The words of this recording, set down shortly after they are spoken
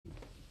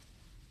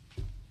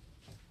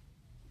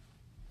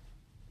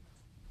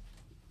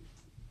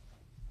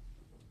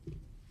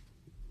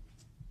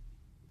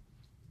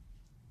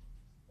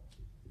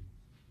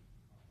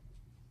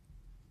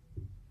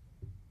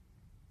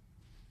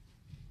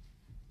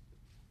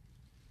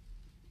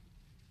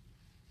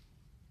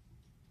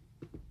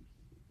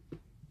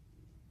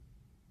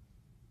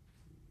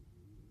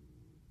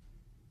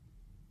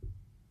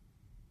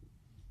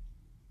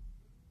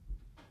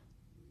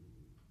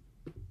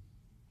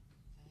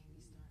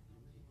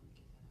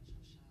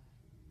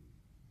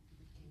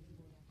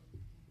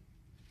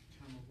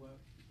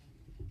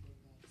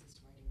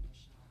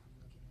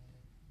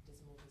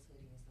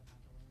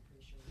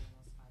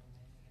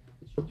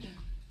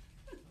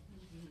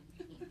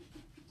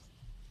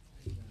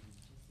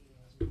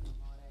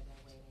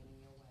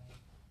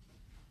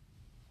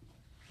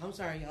I'm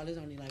sorry, y'all. There's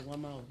only like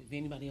one more. If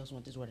anybody else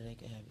wants this water, they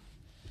can have it.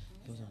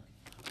 It was on.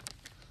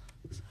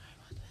 Sorry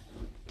about that.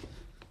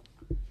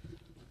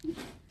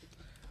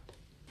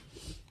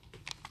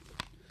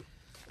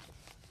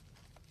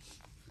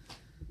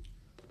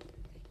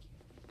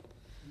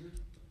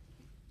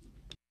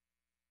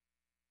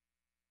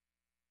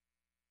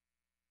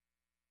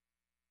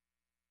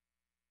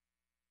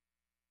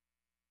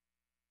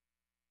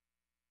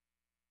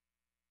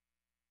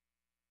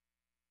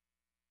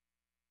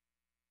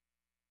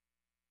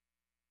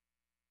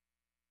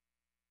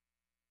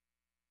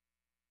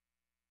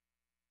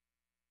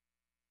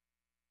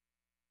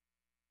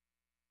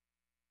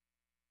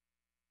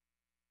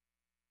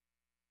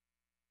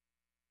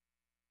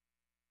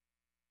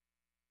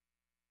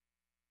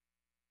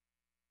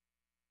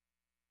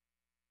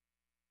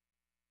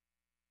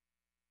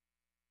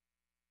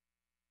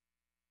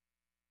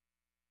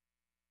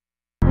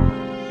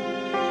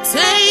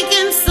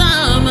 Taking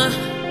some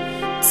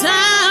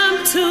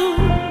time to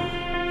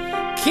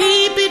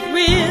keep it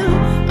real.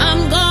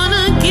 I'm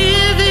gonna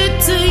give it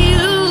to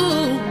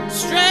you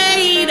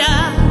straight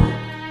up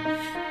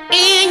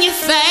in your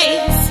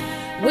face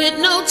with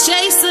no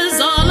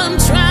chasers. All I'm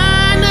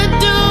trying to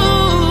do,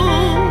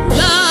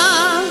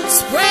 love,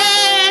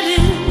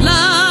 spreading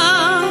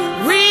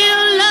love,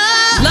 real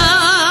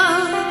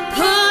love,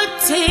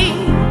 putting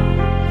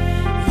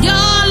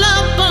y'all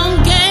up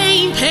on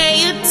game.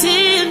 Pay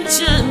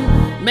attention.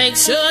 Make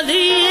sure the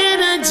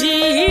energy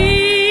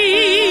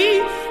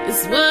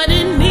is what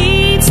it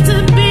needs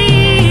to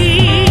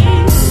be.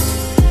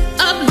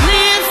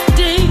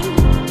 Uplifting,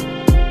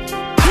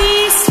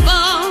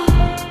 peaceful,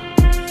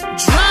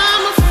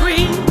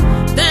 drama-free.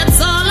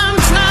 That's all I'm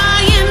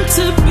trying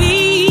to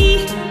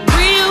be.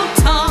 Real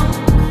talk,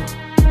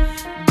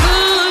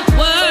 good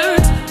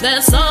words.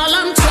 That's all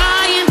I'm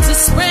trying to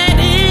spread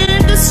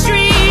in the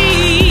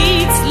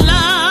streets.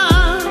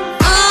 Love,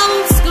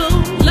 old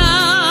school,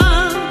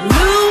 love,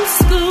 new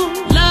school,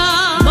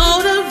 love,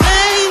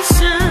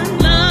 motivation,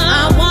 love.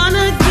 I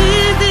wanna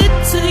give it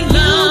to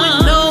you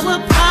with no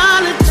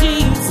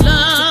apologies,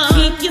 love, to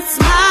keep you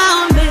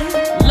smiling,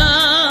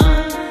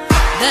 love.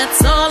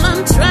 That's all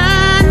I'm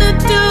trying to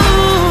do.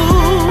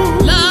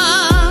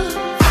 Love,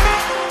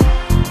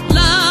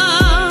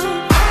 love,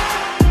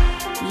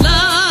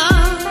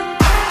 love.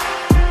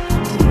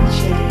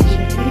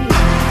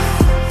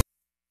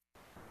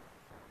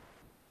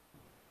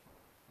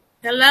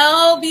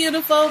 Hello,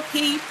 beautiful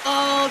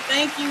people.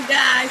 Thank you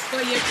guys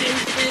for your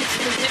patience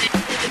today.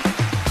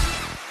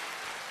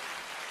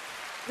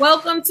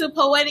 Welcome to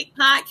Poetic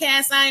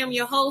Podcast. I am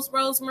your host,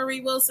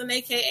 Rosemarie Wilson,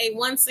 aka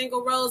One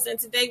Single Rose, and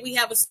today we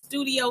have a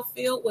studio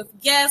filled with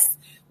guests.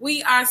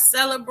 We are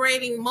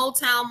celebrating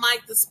Motown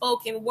Mike, the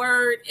spoken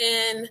word,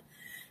 in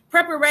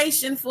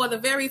preparation for the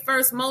very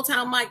first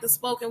Motown Mike, the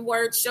spoken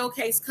word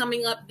showcase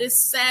coming up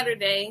this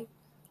Saturday,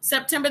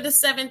 September the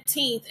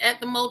 17th at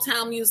the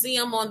Motown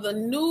Museum on the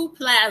New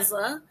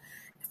Plaza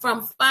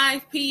from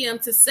 5 p.m.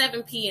 to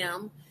 7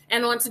 p.m.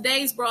 And on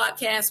today's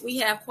broadcast, we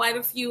have quite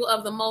a few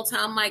of the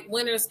Motown Mike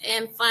winners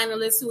and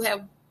finalists who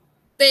have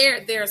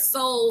bared their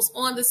souls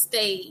on the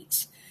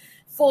stage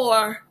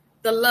for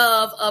the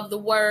love of the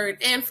word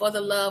and for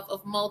the love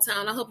of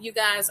Motown. I hope you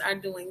guys are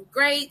doing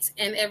great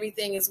and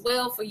everything is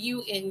well for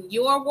you in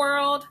your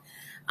world.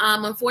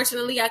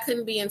 Unfortunately, I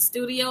couldn't be in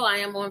studio. I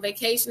am on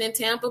vacation in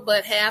Tampa,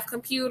 but half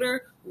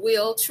computer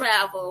will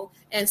travel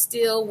and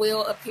still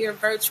will appear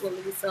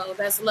virtually. So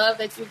that's love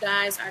that you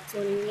guys are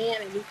tuning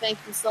in, and we thank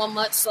you so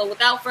much. So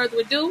without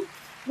further ado,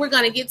 we're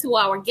going to get to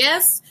our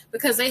guests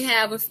because they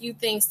have a few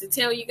things to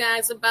tell you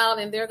guys about,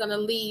 and they're going to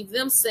leave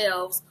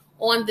themselves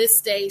on this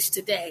stage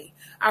today.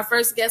 Our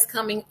first guest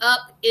coming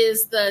up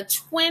is the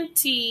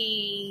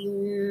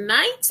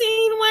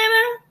 2019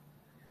 winner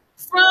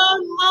from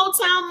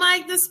Motown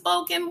Mike, the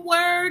spoken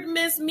word,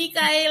 Miss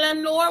Mikhaella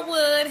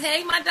Norwood.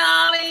 Hey, my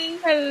darling.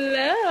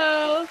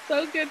 Hello.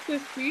 So good to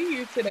see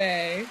you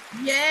today.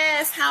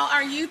 Yes. How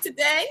are you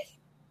today?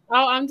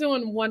 Oh, I'm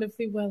doing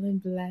wonderfully well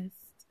and blessed.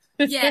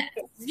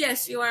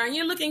 Yes, you are. And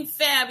you're looking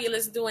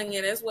fabulous doing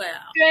it as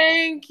well.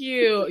 Thank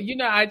you. You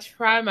know, I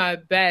try my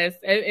best.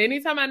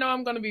 Anytime I know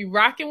I'm going to be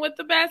rocking with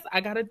the best, I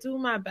got to do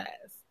my best.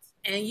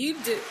 And you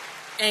do.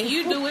 And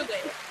you do it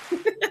well.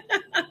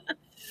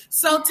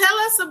 So tell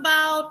us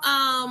about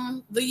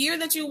the year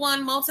that you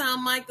won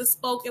Motown Mike, the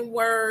spoken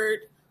word,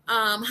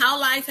 how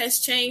life has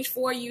changed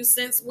for you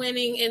since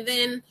winning, and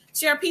then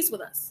share a piece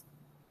with us.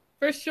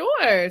 For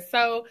sure.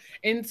 So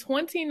in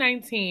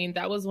 2019,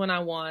 that was when I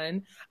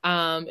won.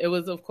 It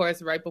was, of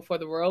course, right before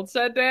the world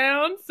shut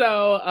down.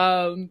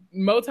 So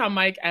Motown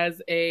Mike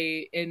as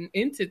an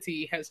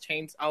entity has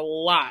changed a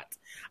lot.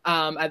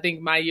 I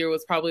think my year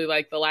was probably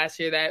like the last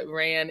year that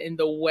ran in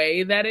the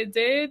way that it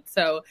did.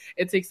 So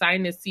it's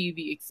exciting to see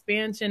the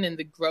expansion and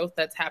the growth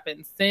that's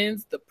happened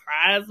since. The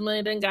prize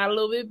money done got a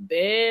little bit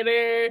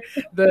better.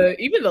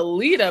 Even the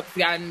lead up's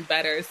gotten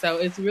better. So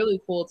it's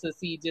really cool to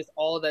see just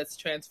all that's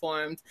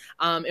transformed.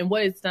 And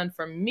what it's done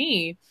for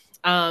me.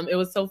 It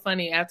was so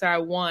funny. After I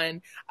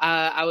won,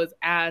 I was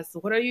asked,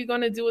 what are you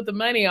going to do with the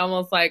money?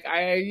 Almost like,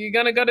 are you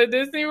going to go to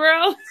Disney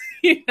World?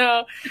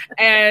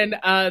 And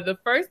the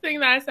first thing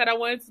that I said I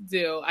wanted to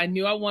do,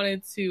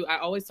 I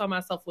always saw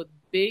myself with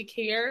big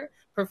hair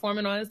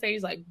performing on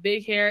stage, like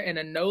big hair and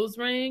a nose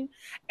ring.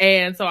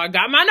 And so I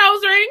got my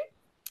nose ring.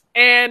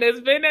 And it's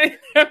been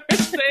ever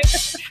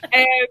since.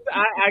 And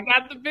I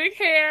got the big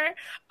hair.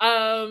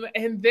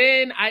 And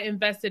then I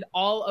invested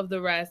all of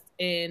the rest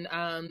in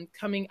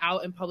coming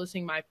out and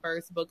publishing my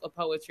first book of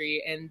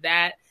poetry. And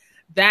that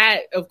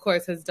of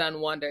course has done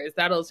wonders.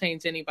 That'll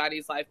change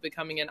anybody's life,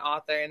 becoming an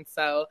author. And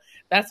so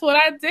that's what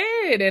I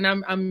did. And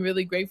I'm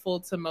really grateful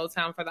to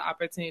Motown for the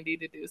opportunity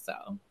to do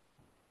so.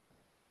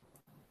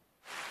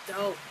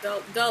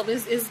 Dope.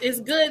 It's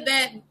good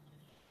that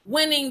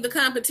winning the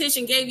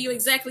competition gave you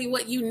exactly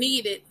what you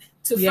needed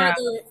to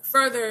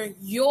further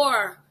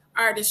your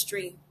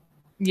artistry.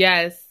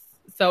 Yes.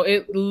 So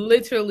it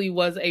literally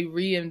was a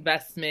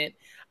reinvestment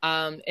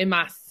in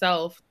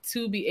myself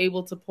to be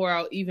able to pour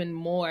out even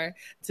more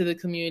to the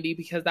community,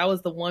 because that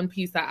was the one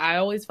piece that I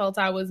always felt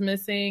I was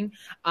missing.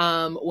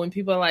 When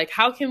people are like,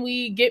 how can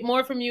we get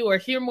more from you or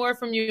hear more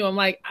from you? I'm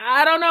like,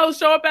 I don't know,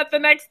 show up at the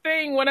next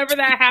thing, whenever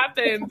that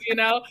happens,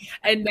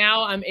 And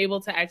now I'm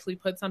able to actually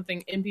put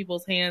something in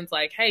people's hands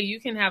like, hey, you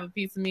can have a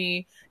piece of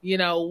me,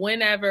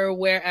 whenever,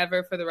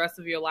 wherever for the rest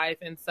of your life.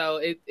 And so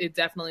it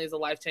definitely is a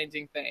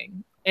life-changing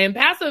thing. And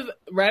passive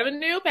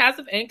revenue,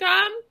 passive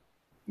income.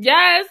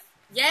 Yes.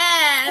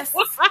 Yes.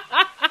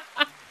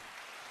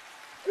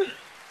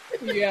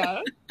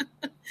 Yeah.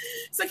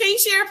 So can you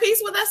share a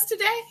piece with us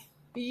today?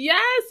 Yeah,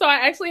 so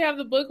I actually have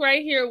the book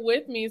right here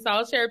with me. So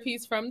I'll share a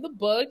piece from the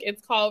book.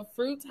 It's called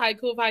Fruit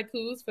Haiku of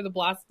Haikus for the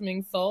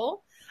Blossoming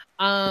Soul.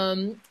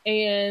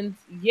 And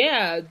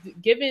yeah,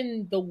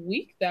 given the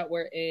week that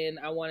we're in,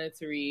 I wanted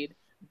to read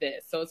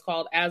this. So it's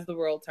called As the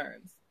World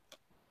Turns.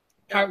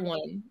 Part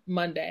 1,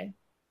 Monday.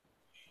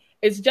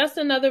 It's just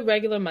another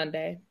regular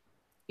Monday.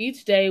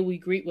 Each day we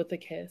greet with a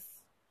kiss.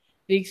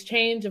 The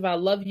exchange of our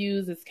love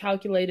yous is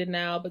calculated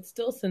now, but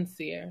still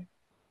sincere.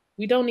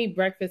 We don't eat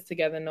breakfast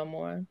together no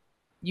more.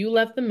 You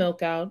left the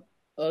milk out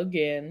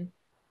again.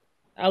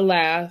 I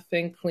laugh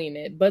and clean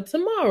it, but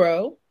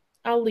tomorrow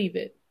I'll leave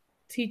it.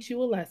 Teach you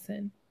a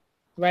lesson.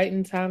 Right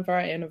in time for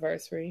our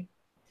anniversary.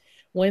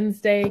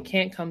 Wednesday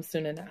can't come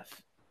soon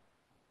enough.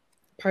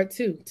 Part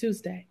 2,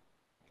 Tuesday.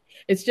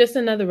 It's just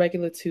another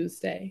regular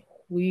Tuesday.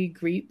 We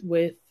greet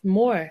with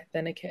more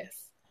than a kiss.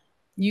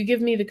 You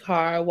give me the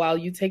car while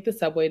you take the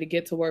subway to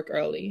get to work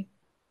early.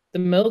 The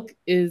milk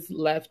is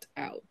left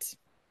out.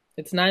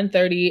 It's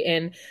 9:30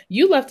 and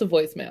you left a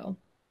voicemail.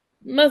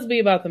 Must be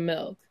about the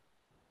milk.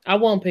 I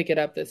won't pick it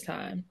up this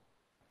time.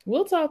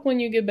 We'll talk when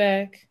you get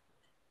back.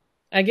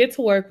 I get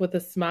to work with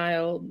a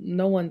smile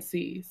no one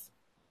sees.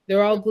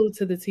 They're all glued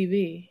to the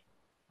TV.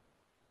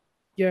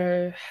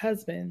 Your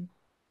husband,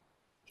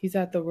 he's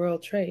at the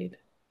World Trade,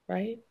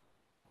 right?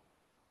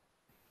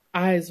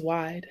 Eyes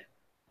wide.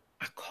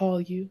 I call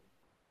you.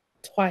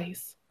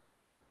 Twice.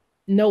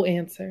 No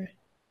answer.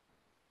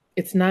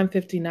 It's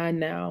 9:59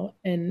 now,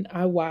 and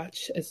I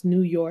watch as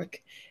New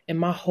York and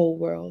my whole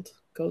world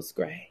goes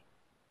gray.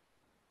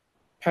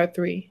 Part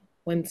 3,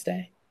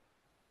 Wednesday.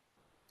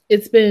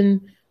 It's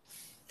been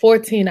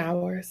 14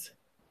 hours.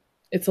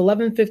 It's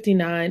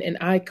 11:59, and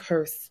I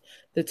curse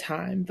the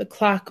time. The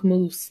clock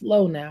moves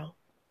slow now.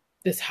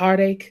 This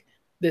heartache,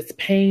 this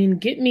pain,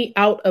 get me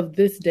out of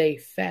this day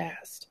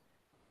fast.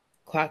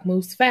 Clock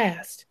moves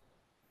fast.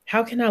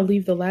 How can I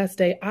leave the last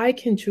day I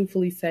can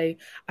truthfully say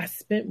I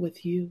spent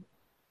with you?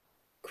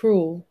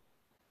 Cruel.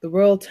 The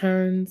world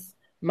turns.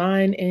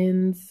 Mine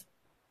ends.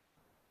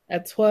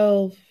 At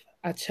 12,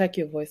 I check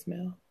your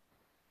voicemail.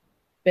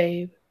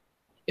 Babe,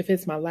 if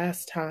it's my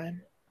last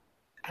time,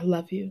 I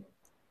love you.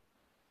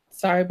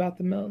 Sorry about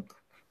the milk.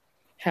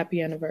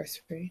 Happy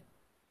anniversary.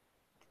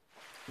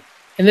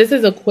 And this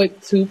is a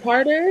quick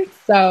 2-parter.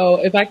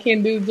 So if I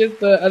can do just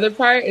the other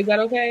part, is that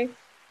okay?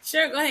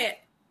 Sure, go ahead.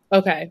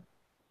 Okay.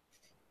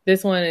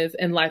 This one is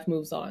And Life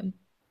Moves On.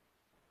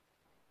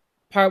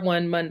 Part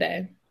 1,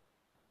 Monday.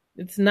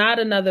 It's not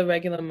another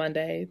regular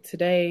Monday.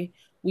 Today,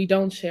 we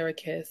don't share a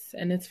kiss,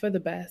 and it's for the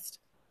best.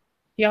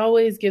 He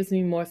always gives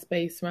me more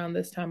space around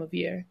this time of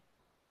year.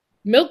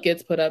 Milk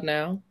gets put up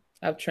now.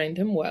 I've trained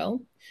him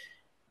well.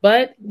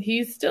 But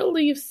he still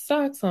leaves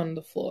socks on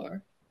the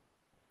floor.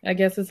 I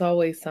guess it's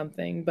always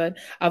something, but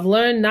I've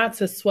learned not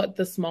to sweat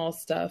the small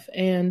stuff,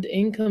 and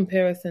in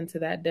comparison to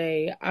that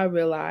day, I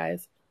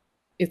realize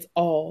it's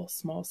all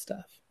small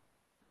stuff.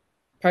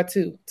 Part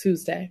 2,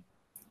 Tuesday.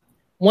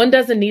 One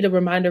doesn't need a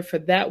reminder for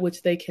that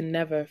which they can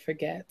never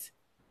forget.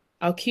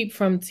 I'll keep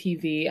from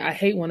TV. I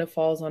hate when it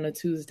falls on a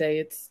Tuesday.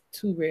 It's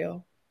too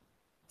real.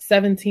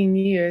 17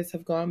 years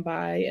have gone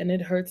by, and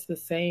it hurts the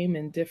same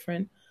and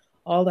different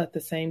all at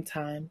the same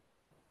time.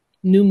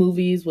 New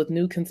movies with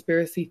new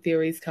conspiracy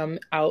theories come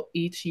out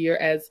each year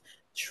as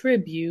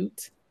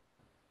tribute.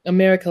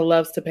 America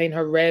loves to paint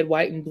her red,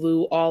 white, and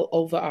blue all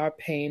over our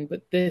pain,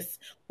 but this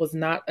was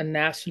not a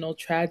national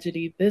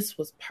tragedy. This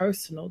was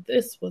personal.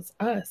 This was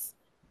us.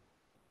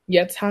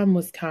 Yet time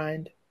was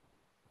kind.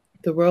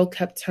 The world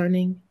kept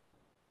turning.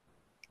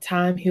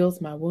 Time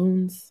heals my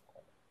wounds,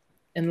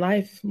 and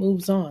life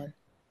moves on.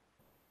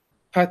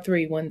 Part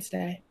 3,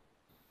 Wednesday.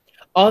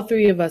 All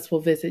 3 of us will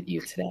visit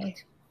you today.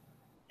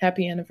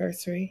 Happy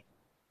anniversary.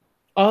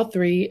 All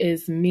 3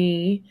 is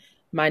me,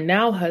 my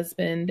now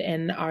husband,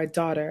 and our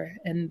daughter.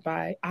 And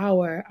by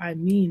our, I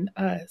mean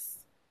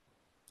us.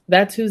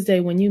 That Tuesday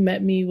when you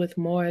met me with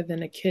more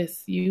than a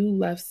kiss, you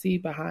left C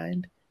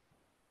behind.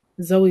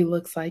 Zoe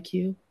looks like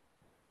you.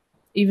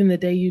 Even the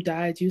day you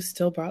died, you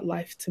still brought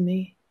life to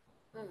me.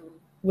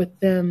 With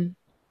them,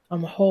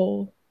 I'm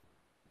whole.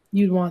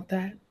 You'd want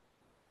that.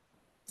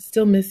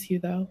 Still miss you,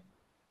 though.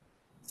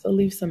 So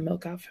leave some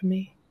milk out for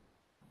me.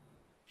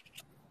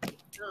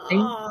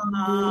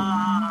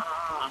 Wow.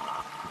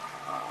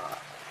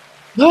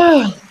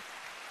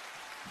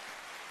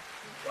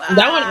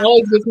 That one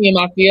always gets me in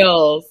my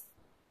feels.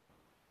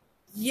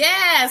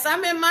 Yes,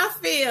 I'm in my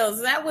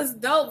feels. That was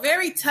dope.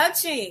 Very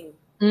touching.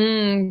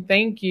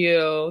 Thank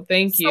you.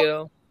 Thank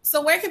you.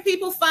 So where can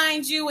people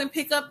find you and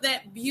pick up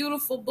that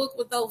beautiful book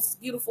with those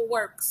beautiful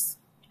works?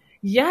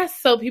 Yes,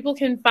 so people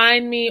can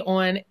find me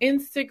on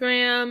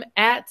Instagram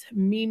at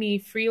Mimi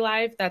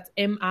Freelife. That's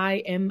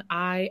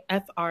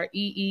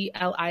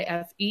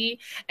MIMIFREELIFE.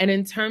 And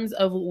in terms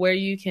of where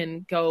you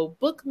can go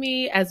book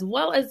me as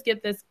well as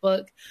get this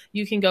book,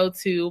 you can go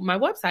to my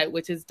website,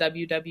 which is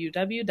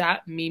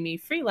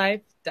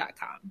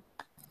www.mimifreelife.com.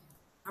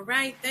 All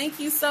right. Thank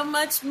you so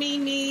much,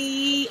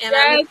 Mimi. And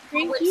I look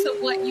forward to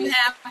what you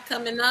have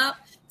coming up.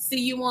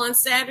 See you on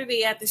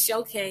Saturday at the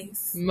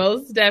showcase.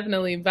 Most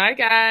definitely. Bye,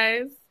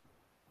 guys.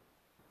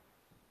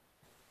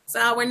 So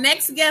our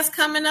next guest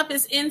coming up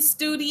is in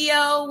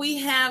studio. We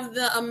have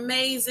the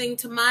amazing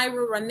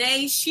Tamyra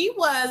Rene. She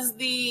was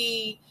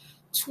the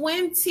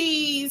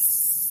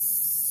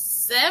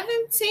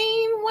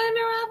 2017 winner,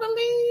 I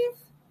believe.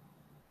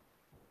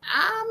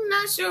 I'm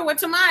not sure. Well,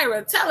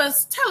 Tamyra, tell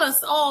us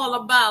all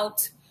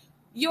about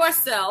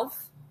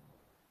yourself.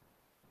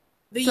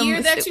 The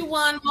year that you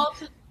won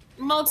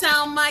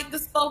Motown Mike, the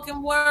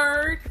spoken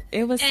word.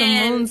 It was some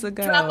moons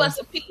ago. Drop us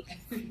a peek.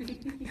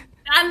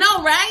 I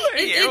know, right?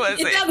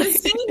 It doesn't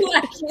seem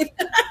like it.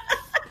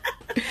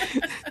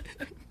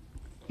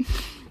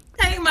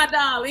 Hey, my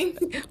darling.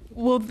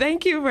 Well,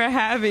 thank you for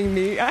having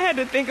me. I had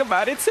to think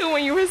about it, too,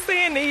 when you were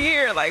saying the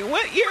year. Like,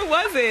 what year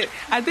was it?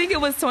 I think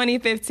it was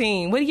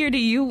 2015. What year did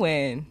you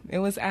win? It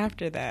was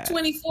after that.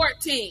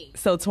 2014.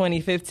 So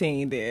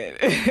 2015 did.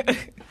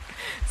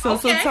 So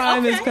some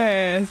time has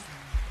passed.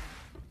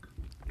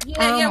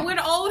 Yeah, we're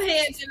the old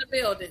heads in the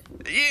building.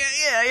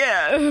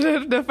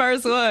 Yeah. The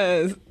first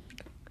was.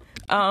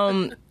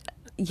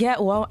 Yeah,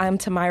 well, I'm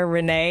Tamyra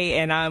Rene,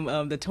 and I'm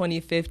the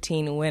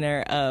 2015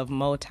 winner of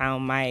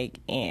Motown Mike,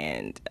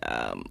 and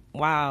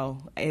wow,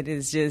 it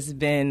has just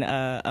been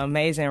an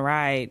amazing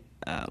ride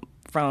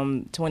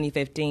from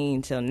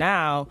 2015 till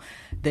now.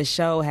 The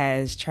show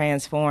has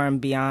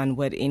transformed beyond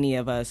what any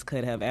of us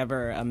could have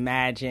ever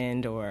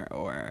imagined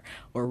or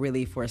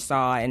really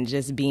foresaw, and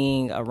just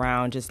being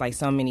around just like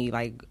so many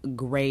like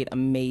great,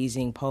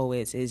 amazing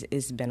poets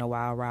it's been a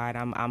wild ride.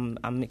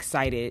 I'm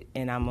excited,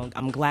 and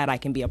I'm glad I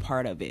can be a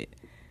part of it.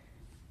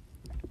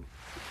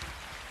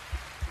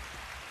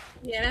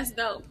 Yeah, that's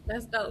dope.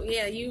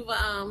 Yeah, you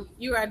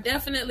are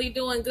definitely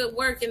doing good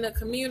work in the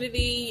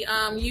community.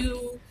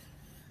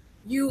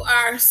 You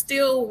are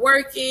still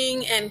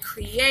working and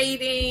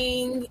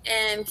creating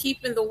and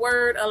keeping the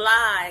word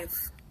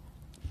alive.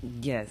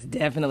 Yes,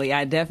 definitely.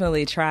 I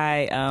definitely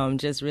try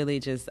just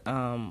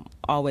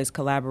always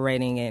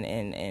collaborating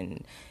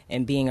and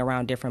being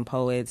around different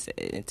poets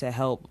to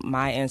help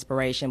my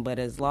inspiration, but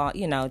as long,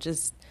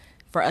 just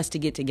for us to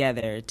get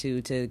together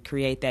to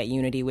create that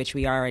unity, which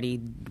we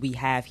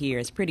have here.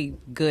 It's pretty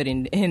good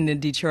in the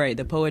Detroit.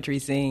 The poetry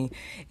scene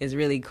is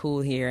really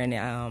cool here, and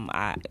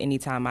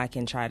anytime I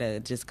can try to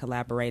just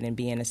collaborate and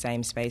be in the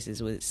same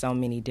spaces with so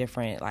many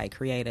different like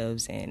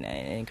creatives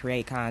and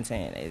create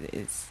content,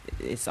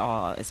 it's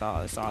all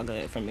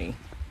good for me.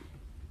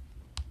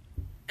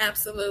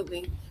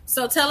 Absolutely.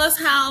 So tell us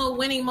how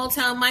winning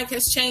Motown Mike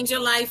has changed your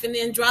life, and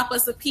then drop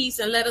us a piece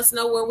and let us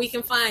know where we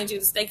can find you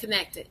to stay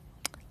connected.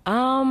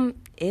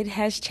 It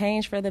has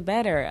changed for the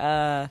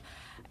better.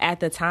 At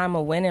the time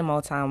of winning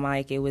Motown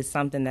Mike, it was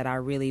something that I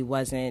really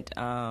wasn't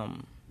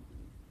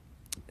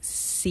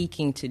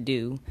seeking to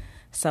do.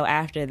 So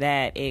after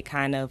that, it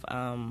kind of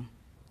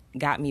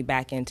got me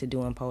back into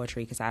doing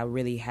poetry, because I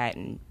really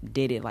hadn't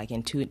did it like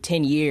in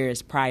 10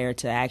 years prior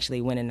to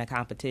actually winning the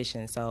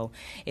competition. So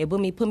it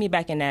put me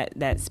back in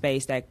that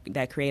space,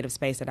 that creative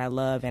space that I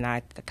love, and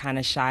I kind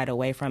of shied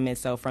away from it.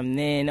 So from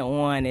then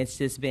on, it's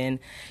just been,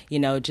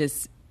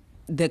 just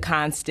the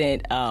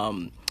constant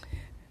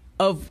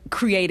of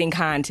creating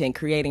content,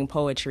 creating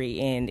poetry,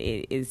 and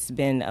it's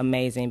been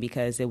amazing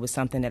because it was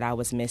something that I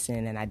was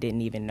missing and I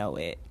didn't even know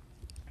it.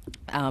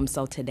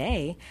 So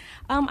today,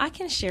 I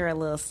can share a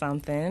little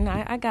something.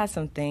 I got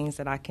some things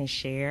that I can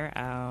share.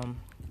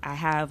 I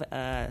have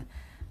a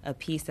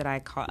piece that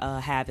I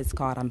have. It's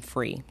called "I'm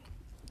Free."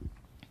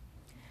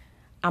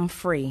 I'm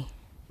free.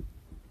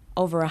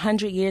 Over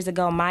 100 years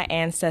ago, my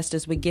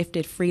ancestors were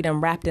gifted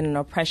freedom wrapped in an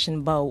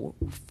oppression bow,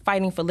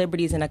 fighting for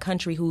liberties in a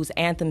country whose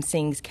anthem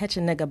sings, "Catch a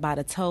nigga by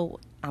the toe,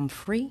 I'm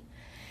free."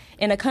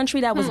 In a country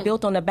that was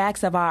built on the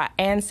backs of our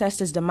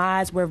ancestors'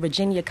 demise, where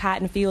Virginia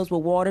cotton fields were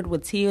watered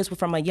with tears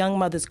from a young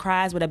mother's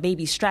cries with a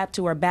baby strapped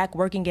to her back,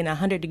 working in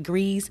 100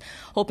 degrees,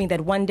 hoping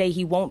that one day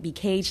he won't be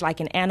caged like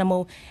an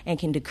animal and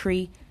can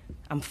decree,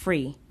 "I'm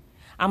free."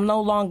 I'm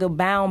no longer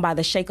bound by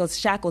the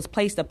shackles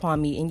placed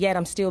upon me, and yet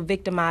I'm still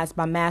victimized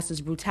by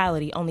master's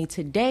brutality. Only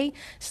today,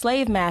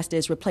 slave master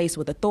is replaced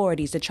with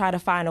authorities to try to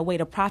find a way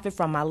to profit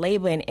from my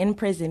labor and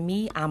imprison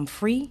me. I'm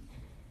free.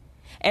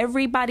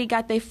 Everybody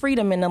got their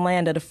freedom in the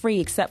land of the free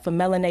except for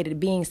melanated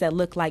beings that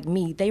look like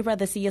me. They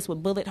rather see us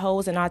with bullet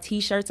holes in our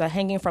T-shirts or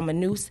hanging from a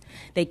noose.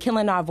 They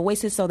killing our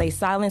voices so they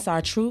silence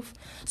our truth.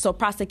 So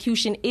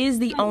prosecution is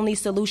the only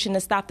solution to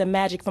stop the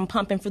magic from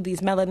pumping through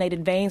these melanated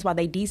veins while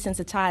they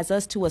desensitize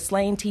us to a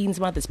slain teen's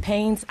mother's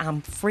pains.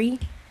 I'm free,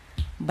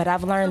 but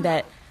I've learned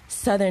that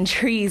southern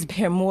trees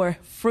bear more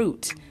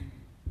fruit.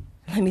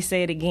 Let me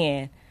say it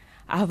again.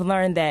 I've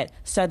learned that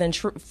southern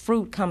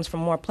fruit comes from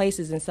more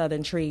places than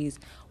southern trees,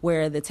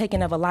 where the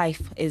taking of a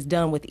life is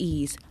done with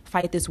ease.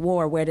 Fight this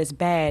war, wear this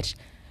badge,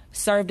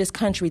 serve this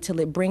country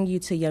till it bring you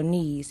to your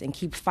knees, and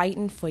keep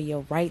fighting for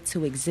your right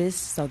to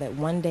exist so that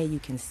one day you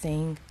can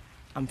sing,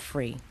 "I'm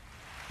free."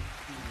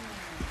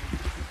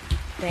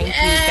 Thank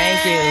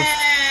you.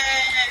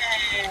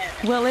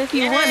 Well, if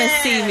you want to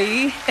see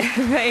me,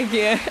 thank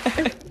you.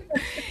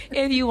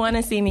 If you want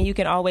to see me, you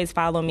can always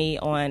follow me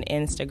on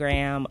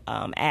Instagram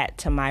at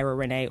Tamyra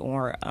Rene,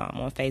 or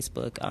on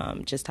Facebook.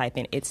 Just type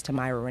in "It's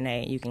Tamyra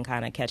Rene." You can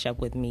kind of catch up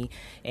with me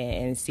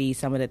and see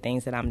some of the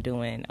things that I'm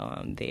doing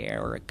there,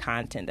 or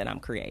content that I'm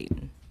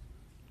creating.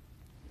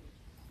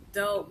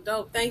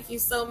 Dope. Thank you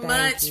so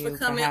much for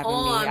coming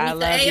on. I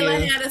love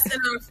Mikhaella you. had us in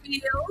our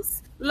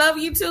feels. Love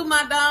you too,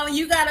 my darling.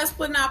 You got us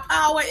putting our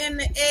power in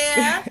the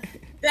air.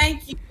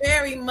 Thank you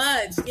very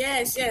much.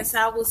 Yes.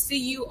 I will see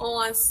you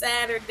on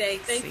Saturday.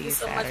 Thank you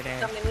so much for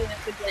coming in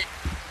today.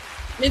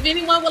 And if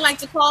anyone would like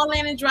to call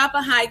in and drop a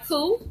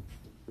haiku,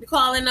 the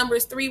call-in number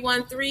is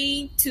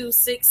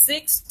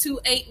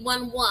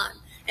 313-266-2811.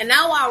 And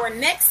now our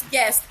next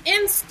guest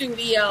in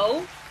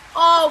studio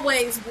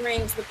always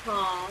brings the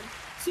calm.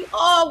 She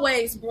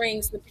always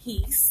brings the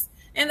peace.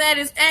 And that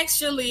is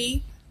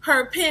actually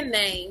her pen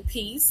name,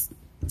 Peace.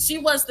 She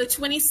was the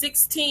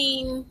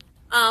 2016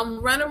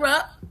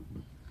 runner-up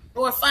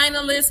or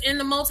finalist in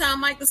the Motown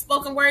Mike the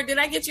Spoken Word. Did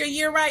I get your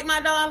year right,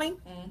 my darling?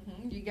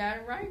 Mm-hmm. You got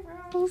it right,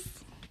 Rose.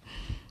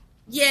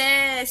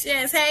 Yes.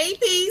 Hey,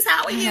 Peace,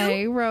 how are you?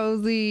 Hey,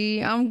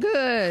 Rosie. I'm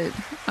good.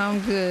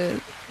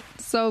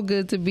 So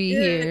good to be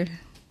here.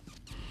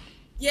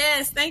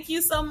 Yes, thank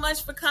you so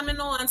much for coming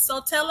on. So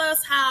tell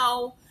us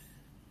how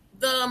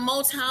the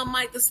Motown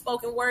Mike the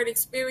Spoken Word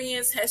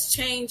experience has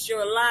changed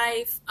your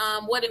life,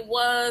 what it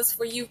was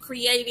for you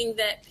creating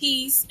that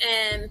piece,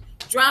 and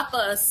drop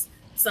us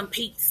some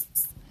peace.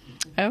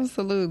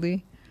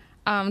 Absolutely.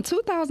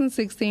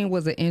 2016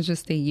 was an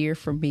interesting year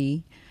for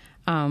me.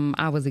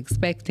 I was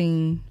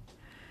expecting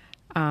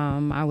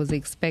my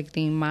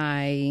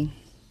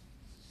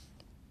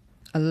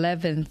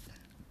 11th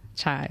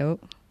child.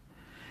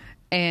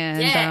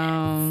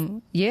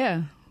 And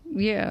yeah.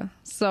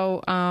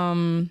 So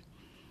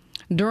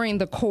during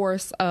the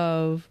course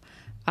of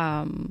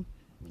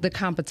the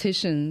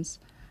competitions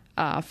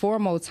for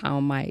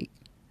Motown Mike,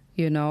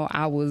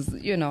 I was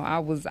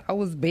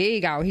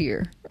big out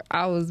here.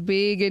 I was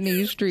big in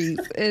these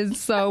streets. And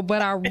so,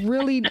 but I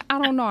really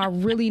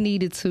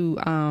needed to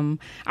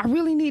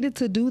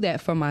do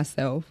that for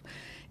myself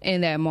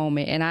in that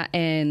moment.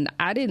 And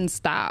I didn't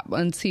stop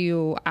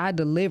until I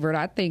delivered.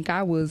 I think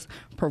I was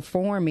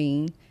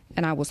performing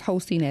and I was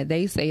hosting at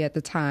They Say at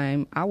the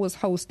time. I was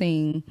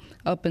hosting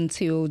up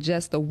until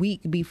just a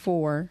week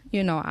before,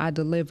 I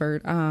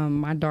delivered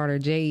my daughter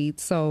Jade.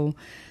 So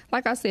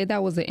like I said,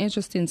 that was an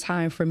interesting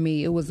time for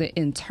me. It was an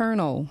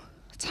internal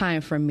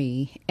time for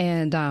me.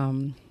 And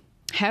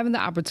having the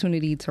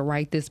opportunity to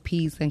write this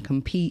piece and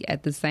compete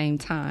at the same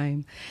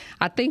time,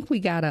 I think we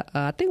got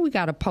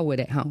a poet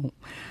at home.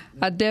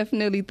 I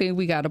definitely think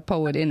we got a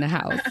poet in the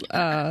house.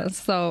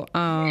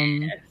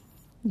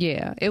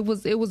 Yeah, it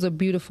was a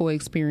beautiful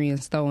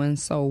experience though. And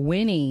so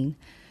winning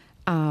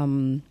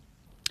second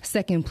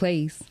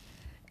place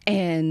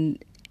and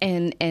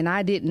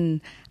I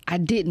didn't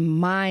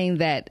mind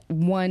that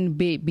one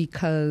bit,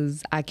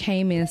 because I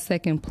came in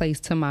second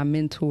place to my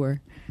mentor,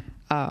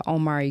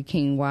 Omari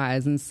King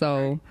Wise. And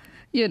so,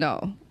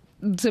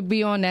 to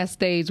be on that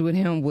stage with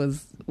him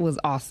was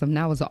awesome.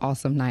 That was an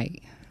awesome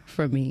night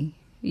for me,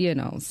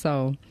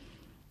 so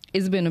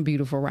it's been a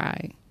beautiful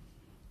ride.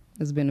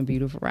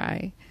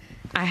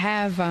 I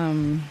have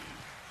a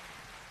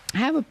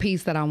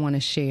piece that I want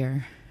to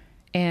share.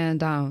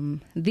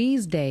 And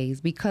these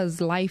days,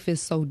 because life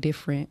is so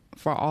different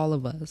for all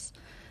of us,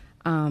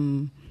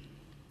 I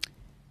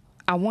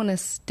want to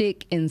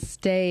stick and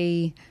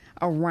stay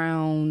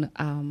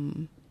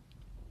around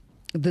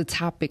the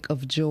topic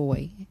of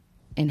joy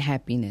and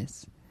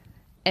happiness.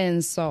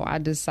 And so I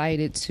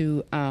decided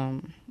to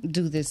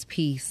do this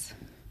piece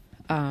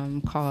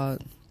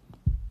called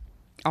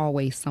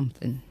Always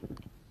Something.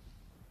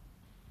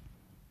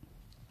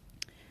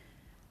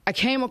 I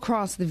came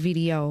across the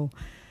video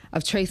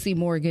of Tracy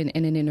Morgan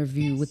in an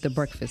interview with The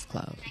Breakfast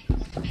Club.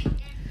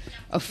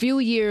 A few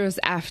years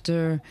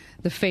after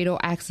the fatal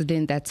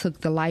accident that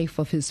took the life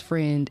of his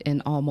friend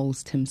and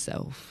almost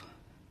himself.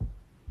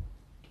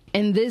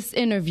 In this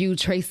interview,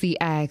 Tracy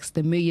asked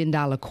the $1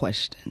 million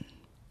question.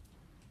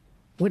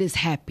 What is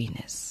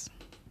happiness?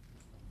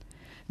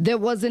 There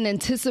was an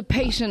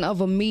anticipation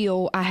of a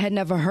meal I had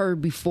never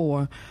heard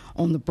before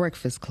on The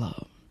Breakfast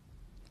Club.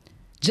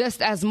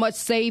 Just as much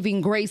saving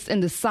grace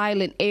in the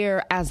silent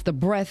air as the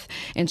breath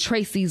in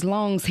Tracy's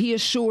lungs, he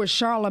assured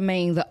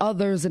Charlemagne, the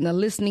others, and the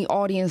listening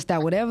audience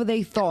that whatever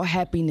they thought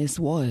happiness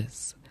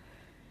was,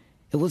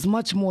 it was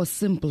much more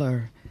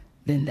simpler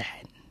than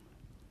that.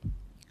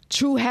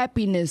 True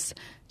happiness,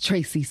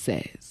 Tracy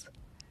says.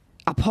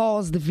 I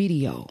paused the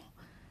video,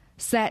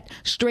 sat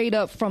straight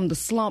up from the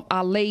slump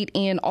I laid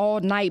in all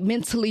night,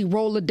 mentally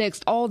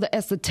Rolodexed all the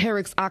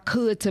esoterics I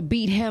could to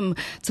beat him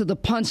to the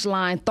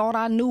punchline. Thought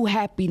I knew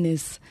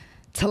happiness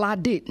till I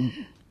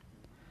didn't.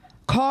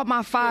 Called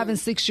my 5- and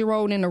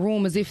 6-year-old in the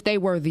room as if they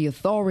were the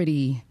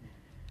authority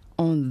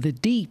on the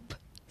deep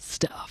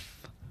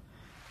stuff.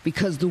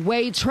 Because the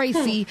way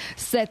Tracy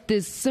set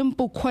this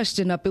simple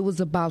question up, it was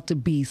about to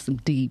be some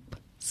deep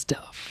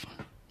stuff.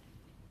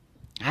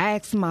 I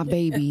asked my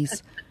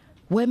babies,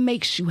 what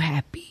makes you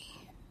happy?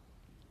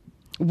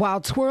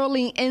 While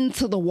twirling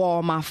into the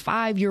wall, my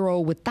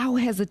 5-year-old without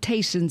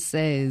hesitation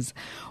says,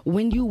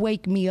 when you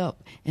wake me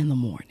up in the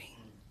morning.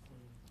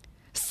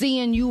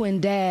 Seeing you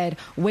and Dad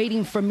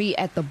waiting for me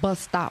at the bus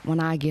stop when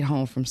I get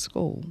home from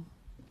school.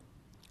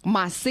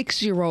 My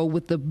 6-year-old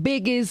with the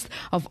biggest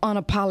of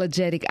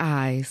unapologetic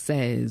eyes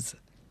says,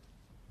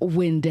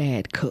 when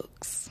Dad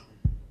cooks.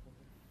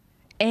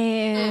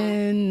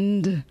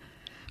 And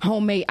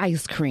homemade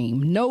ice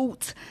cream.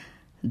 Note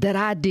that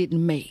I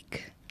didn't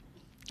make.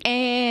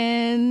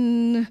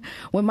 And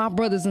when my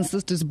brothers and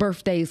sisters'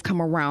 birthdays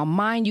come around,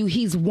 mind you,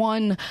 he's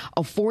one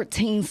of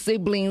 14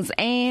 siblings,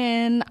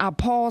 and I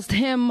paused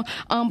him,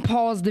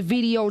 unpaused the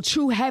video.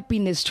 True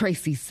happiness,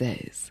 Tracy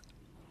says,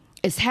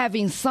 is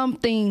having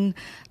something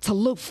to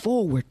look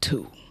forward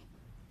to.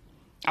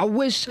 I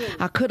wish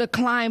I could have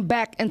climbed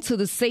back into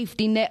the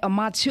safety net of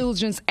my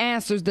children's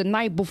answers the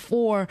night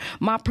before.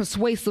 My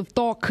persuasive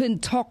thought couldn't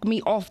talk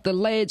me off the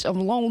ledge of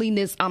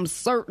loneliness. I'm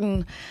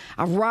certain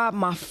I robbed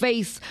my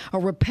face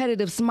of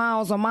repetitive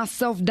smiles on my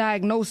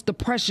self-diagnosed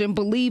depression,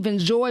 believing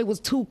joy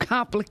was too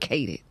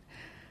complicated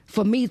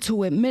for me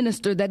to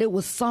administer, that it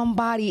was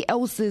somebody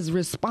else's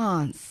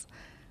response,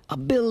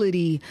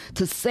 ability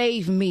to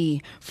save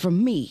me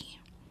from me.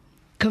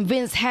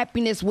 Convinced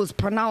happiness was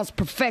pronounced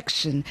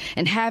perfection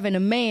and having a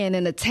man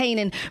and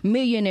attaining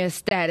millionaire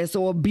status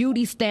or a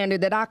beauty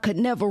standard that I could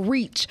never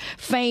reach,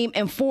 fame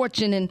and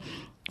fortune and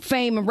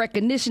fame and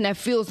recognition that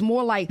feels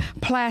more like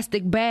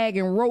plastic bag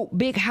and rope,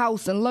 big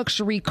house and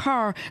luxury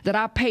car that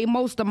I pay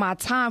most of my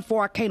time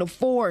for, I can't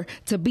afford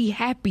to be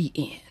happy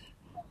in.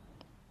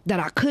 That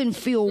I couldn't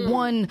feel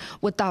one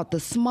without the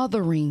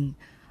smothering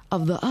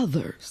of the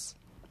others.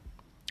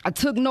 I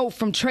took note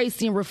from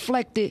Tracy and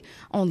reflected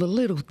on the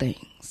little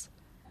things.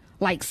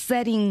 Like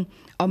setting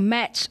a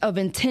match of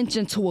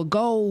intention to a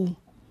goal,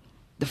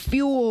 the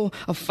fuel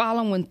of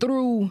following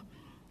through,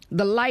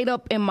 the light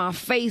up in my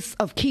face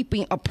of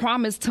keeping a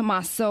promise to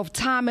myself,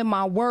 timing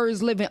my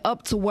words, living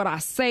up to what I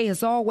say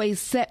has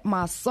always set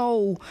my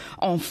soul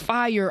on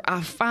fire.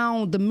 I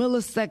found the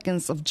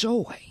milliseconds of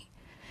joy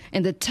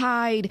and the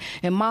tide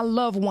in my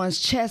loved one's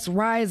chest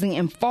rising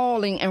and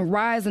falling and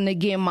rising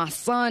again. My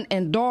son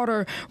and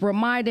daughter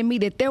reminded me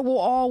that there will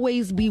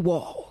always be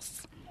walls,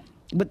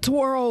 but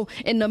twirl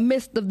in the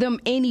midst of them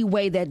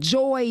anyway, that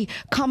joy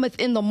cometh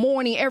in the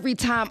morning every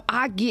time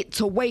I get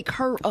to wake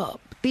her up.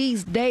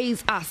 These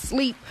days I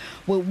sleep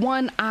with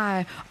one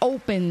eye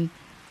open,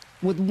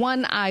 with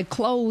one eye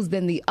closed,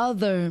 and the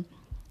other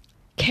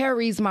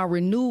carries my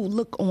renewed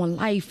look on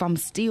life. I'm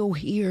still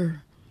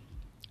here,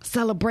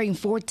 celebrating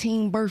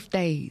 14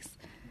 birthdays,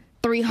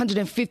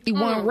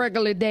 351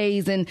 regular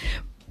days, and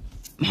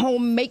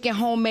making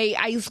homemade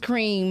ice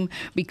cream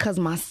because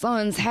my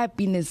son's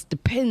happiness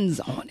depends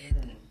on it.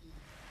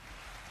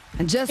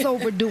 And just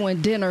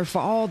overdoing dinner for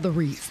all the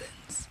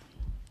reasons.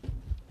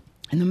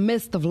 In the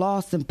midst of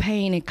loss and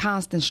pain and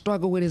constant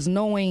struggle, it is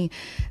knowing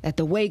that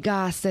the way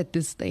God set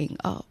this thing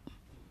up,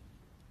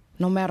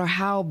 no matter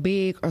how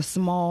big or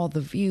small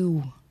the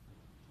view,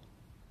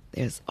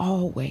 there's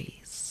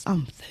always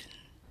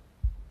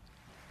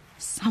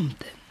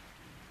something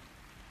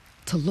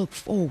to look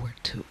forward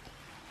to.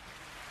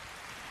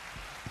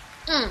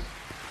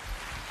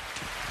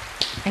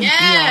 Thank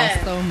you all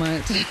so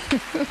much.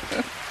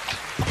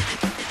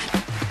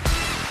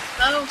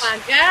 Oh my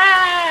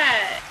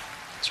God.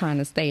 Trying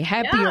to stay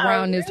happy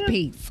around this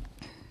piece.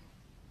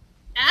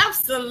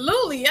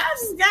 Absolutely. Y'all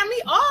just got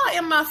me all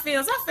in my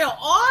feels. I felt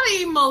all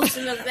the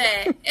emotion of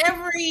that.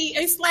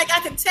 It's like I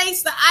could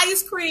taste the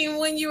ice cream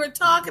when you were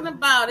talking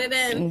about it,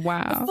 and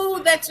the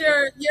food that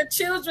your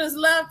children's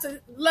love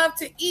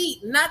to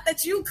eat. Not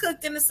that you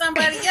cooked into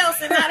somebody else,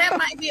 and now that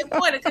might be a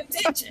point of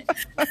contention.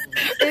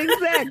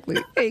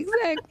 Exactly.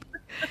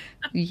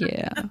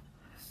 Yeah.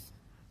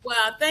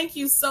 Wow, thank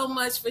you so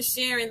much for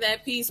sharing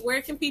that piece.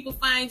 Where can people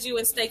find you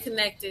and stay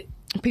connected?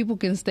 People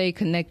can stay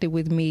connected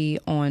with me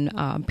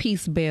on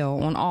Peace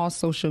Bell on all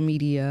social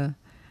media.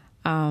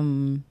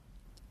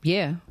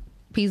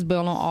 Peace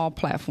Bell on all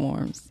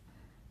platforms.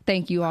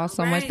 Thank you all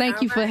so much.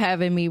 Thank you for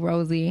having me,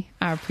 Rosie.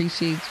 I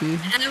appreciate you.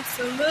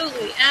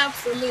 Absolutely.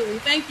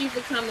 Thank you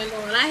for coming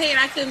on.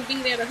 I couldn't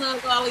be there to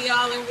hug all of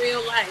y'all in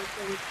real life.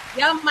 And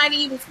y'all might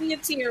even see a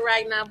tear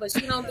right now, but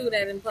you don't do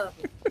that in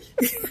public.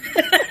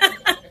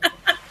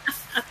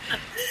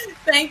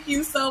 Thank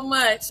you so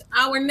much.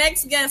 Our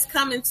next guest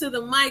coming to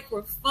the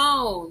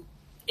microphone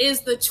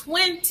is the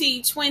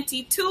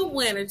 2022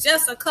 winner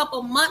just a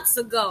couple months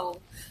ago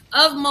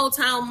of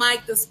Motown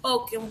Mike, the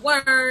spoken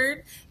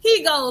word.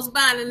 He goes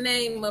by the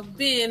name of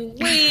Ben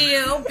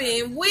Will.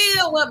 Ben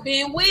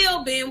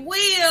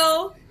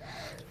Will.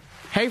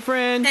 Hey,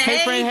 friend.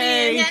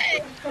 Hey.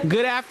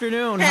 Good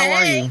afternoon.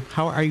 Hey.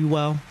 How are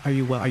you? Are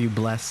you well? Are you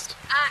blessed?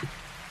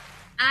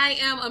 I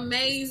am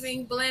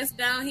amazing, blessed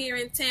down here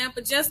in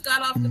Tampa. Just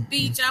got off the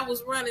beach. I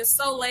was running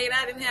so late,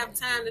 I didn't have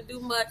time to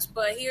do much,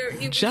 but here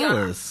we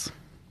Jealous. are.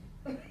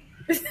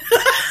 Look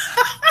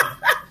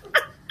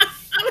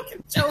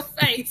at your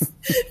face.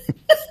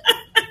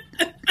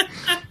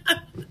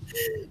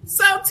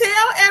 So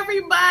tell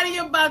everybody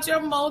about your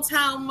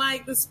Motown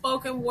Mike, the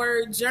spoken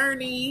word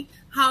journey,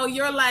 how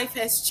your life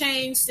has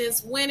changed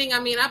since winning.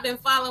 I mean, I've been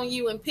following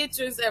you in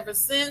pictures ever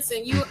since,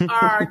 and you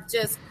are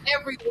just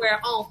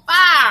everywhere on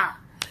fire.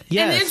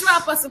 Yes. And then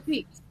drop us a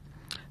piece.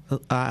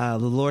 The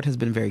Lord has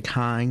been very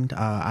kind.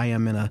 I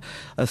am in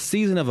a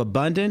season of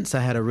abundance. I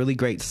had a really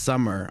great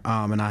summer,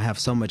 and I have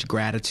so much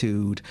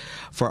gratitude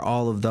for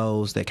all of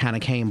those that kind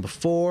of came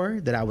before,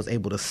 that I was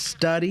able to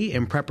study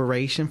in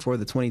preparation for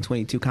the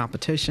 2022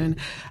 competition.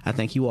 I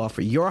thank you all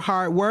for your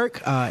hard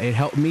work. It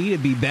helped me to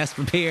be best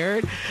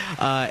prepared,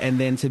 and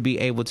then to be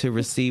able to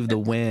receive the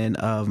win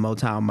of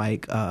Motown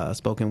Mike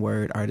Spoken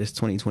Word Artist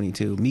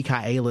 2022.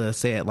 Mikhaella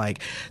said,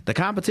 the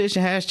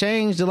competition has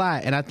changed a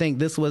lot, and I think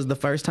this was the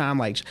first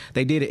time,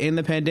 they did it in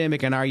the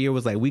pandemic, and our year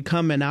was we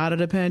coming out of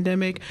the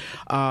pandemic.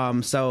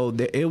 So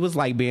it was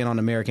like being on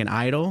American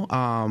Idol.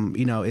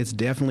 It's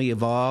definitely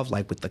evolved,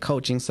 with the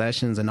coaching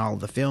sessions and all of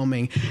the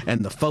filming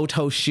and the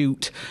photo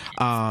shoot,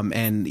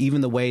 and even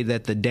the way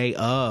that the day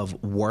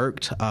of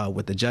worked,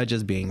 with the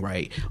judges being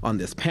right on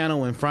this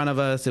panel in front of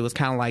us. It was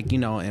kind of like,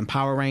 in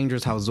Power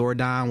Rangers, how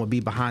Zordon would be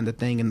behind the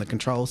thing in the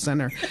control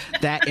center.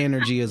 That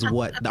energy is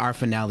what our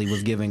finale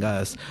was giving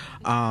us.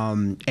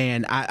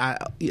 And I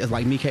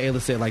like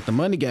Mikhaella said, the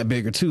money got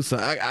bigger too, so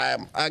I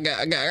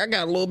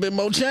got a little bit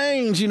more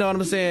change, you know what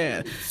I'm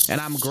saying?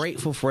 And I'm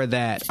grateful for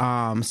that.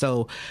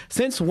 So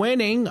since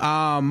winning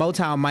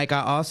Motown Mike,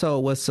 I also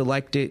was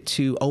selected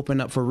to open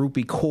up for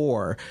Rupi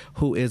Kaur,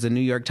 who is a New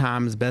York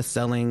Times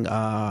best-selling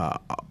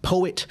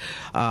poet.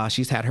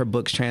 She's had her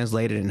books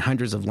translated in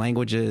hundreds of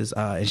languages,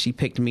 and she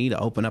picked me to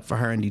open up for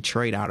her in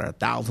Detroit out of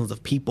thousands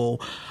of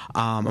people.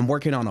 I'm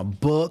working on a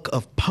book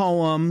of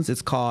poems.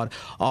 It's called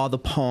All the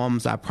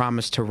Poems I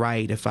Promised to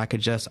Write If I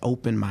Could Just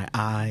Open My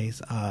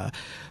Eyes,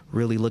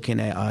 really looking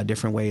at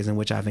different ways in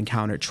which I've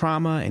encountered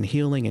trauma and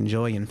healing and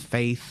joy and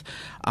faith.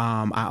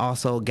 I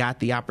also got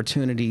the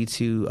opportunity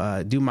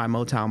to do my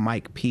Motown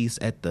Mike piece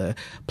at the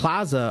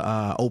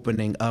Plaza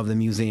opening of the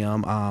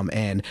museum,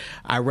 and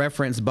I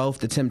referenced both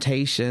the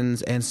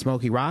Temptations and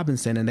Smokey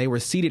Robinson, and they were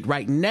seated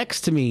right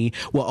next to me.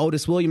 Well,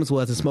 Otis Williams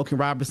was, and Smokey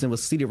Robinson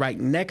was seated right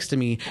next to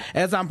me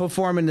as I'm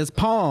performing this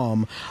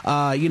poem.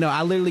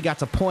 I literally got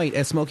to point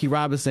at Smokey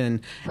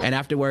Robinson, and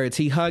afterwards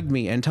he hugged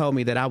me and told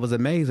me that I was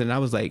amazing. And I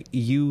was like,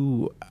 you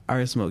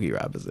are Smokey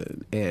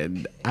Robinson,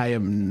 and I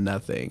am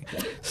nothing.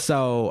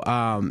 So,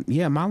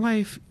 my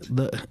life,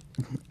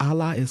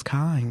 Allah is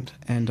kind,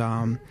 and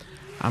I'm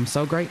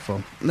so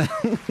grateful.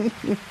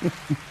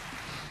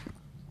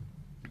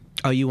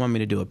 Oh, you want me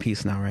to do a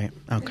piece now, right?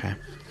 Okay.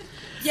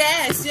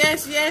 Yes,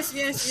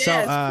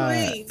 so,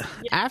 please.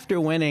 After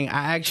winning,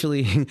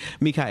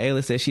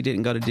 Mikhaella said she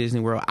didn't go to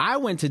Disney World. I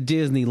went to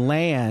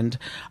Disneyland,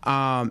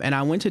 and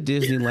I went to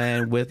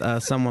Disneyland with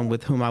someone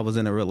with whom I was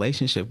in a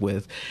relationship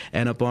with.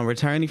 And upon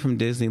returning from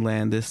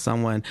Disneyland, this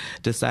someone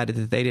decided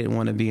that they didn't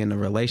want to be in a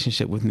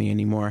relationship with me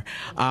anymore.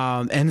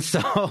 And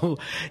so,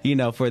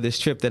 for this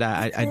trip that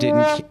I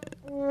didn't...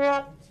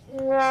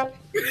 Ouch.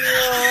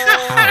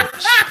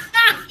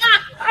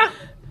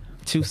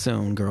 Too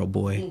soon, girl,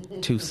 boy.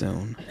 Too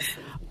soon.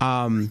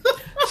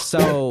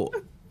 So,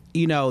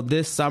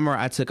 this summer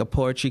I took a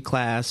poetry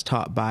class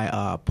taught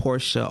by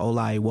Portia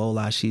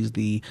Olaiwola. She's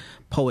the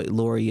poet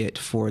laureate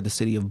for the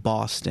city of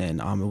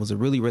Boston. It was a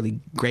really, really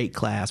great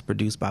class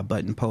produced by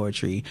Button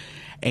Poetry.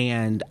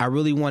 And I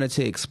really wanted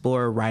to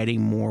explore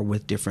writing more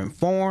with different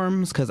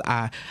forms, because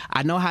I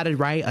know how to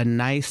write a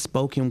nice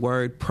spoken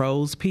word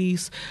prose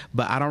piece,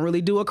 but I don't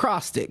really do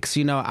acrostics.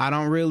 I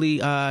don't really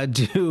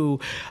do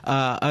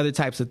other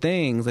types of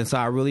things. And so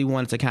I really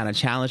wanted to kind of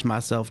challenge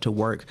myself to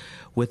work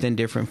within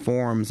different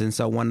forms. And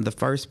so one of the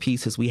first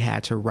pieces we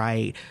had to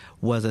write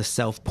was a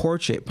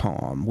self-portrait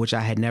poem, which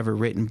I had never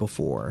written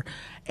before.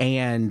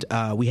 And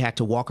we had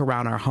to walk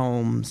around our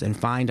homes and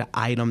find an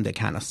item that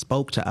kind of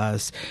spoke to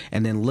us,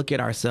 and then look at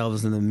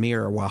ourselves in the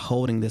mirror while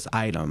holding this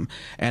item.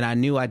 And I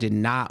knew I did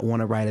not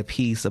want to write a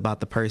piece about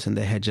the person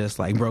that had just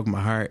like broke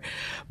my heart,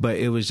 but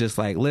it was just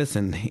like,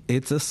 listen,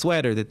 it's a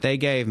sweater that they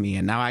gave me,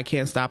 and now I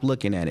can't stop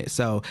looking at it.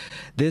 So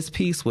this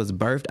piece was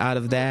birthed out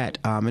of that,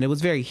 and it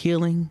was very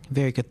healing,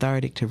 very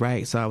cathartic to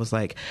write. So I was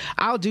like,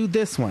 I'll do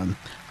this one.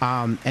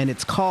 And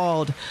it's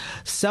called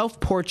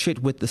Self-Portrait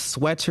with the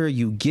Sweater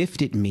You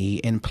Gifted Me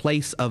in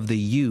Place of the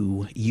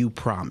You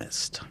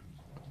Promised.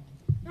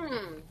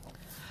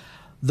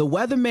 The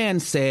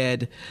weatherman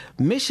said,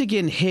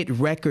 Michigan hit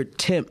record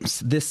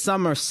temps this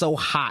summer so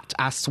hot,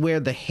 I swear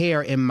the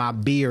hair in my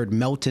beard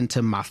melt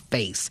into my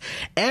face.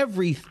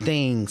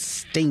 Everything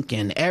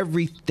stinking,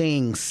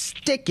 everything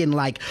sticking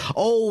like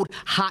old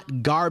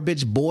hot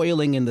garbage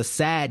boiling in the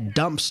sad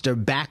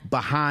dumpster back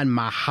behind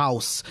my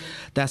house.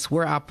 That's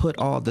where I put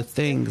all the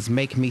things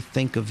make me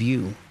think of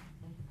you.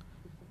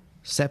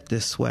 Except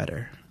this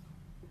sweater.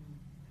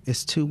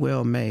 It's too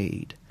well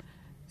made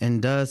and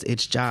does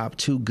its job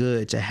too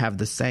good to have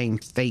the same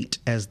fate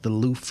as the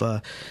loofah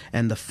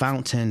and the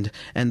fountain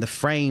and the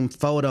framed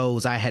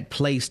photos I had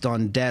placed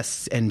on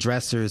desks and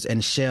dressers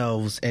and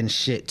shelves and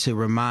shit to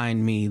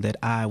remind me that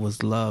I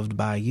was loved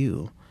by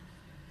you.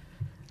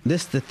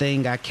 This the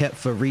thing I kept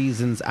for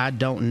reasons I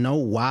don't know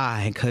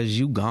why, 'cause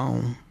you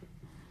gone.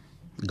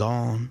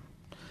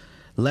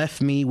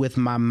 Left me with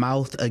my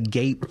mouth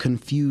agape,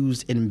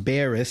 confused,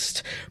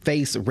 embarrassed,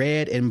 face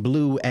red and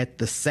blue at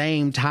the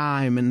same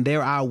time, and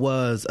there I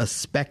was, a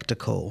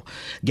spectacle,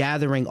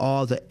 gathering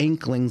all the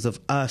inklings of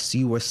us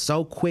you were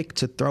so quick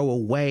to throw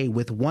away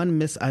with one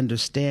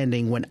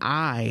misunderstanding when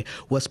I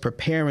was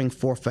preparing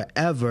for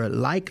forever,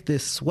 like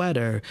this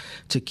sweater,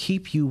 to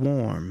keep you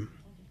warm.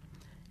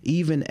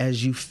 Even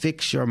as you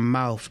fix your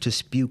mouth to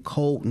spew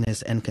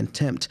coldness and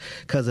contempt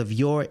because of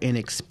your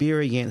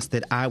inexperience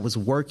that I was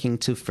working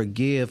to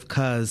forgive,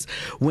 because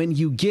when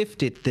you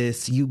gifted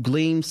this, you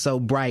gleamed so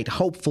bright,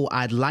 hopeful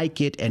I'd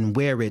like it and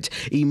wear it.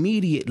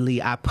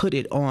 Immediately, I put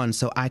it on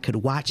so I could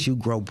watch you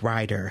grow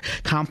brighter,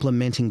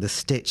 complimenting the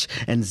stitch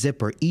and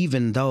zipper,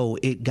 even though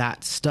it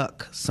got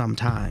stuck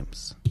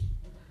sometimes.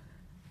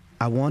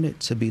 I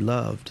wanted to be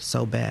loved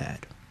so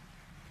bad.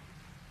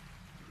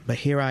 But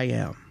here I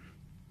am.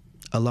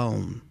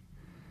 Alone,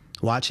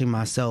 watching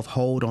myself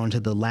hold on to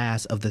the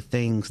last of the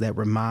things that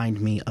remind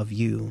me of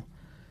you.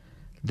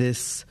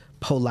 This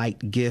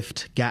polite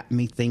gift got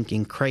me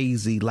thinking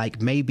crazy,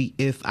 like maybe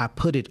if I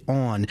put it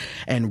on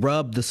and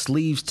rubbed the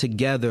sleeves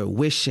together,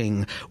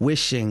 wishing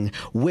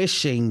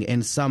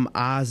in some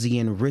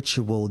Ozian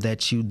ritual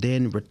that you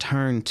then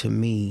return to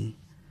me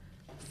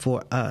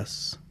for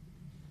us.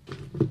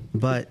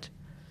 But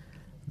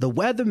the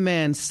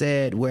weatherman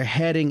said we're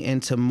heading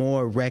into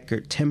more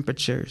record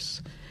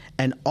temperatures,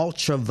 an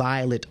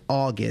ultraviolet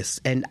August,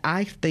 and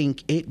I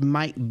think it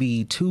might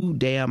be too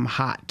damn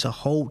hot to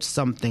hold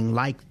something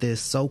like this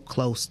so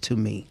close to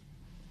me.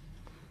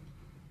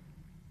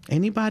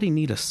 Anybody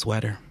need a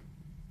sweater?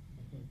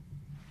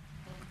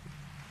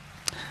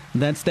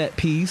 That's that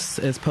piece,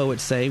 as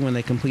poets say when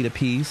they complete a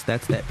piece.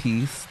 That's that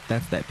piece.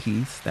 That's that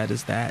piece. That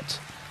is that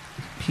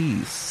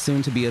piece.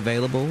 Soon to be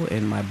available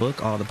in my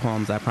book, All the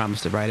Poems I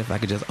Promised to Write If I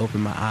Could Just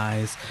Open My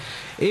Eyes.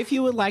 If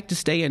you would like to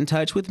stay in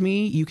touch with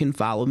me, you can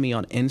follow me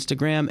on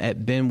Instagram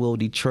at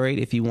BenWillDetroit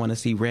if you want to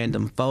see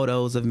random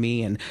photos of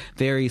me and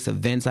various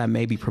events I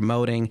may be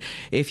promoting.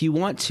 If you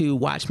want to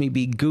watch me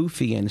be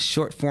goofy in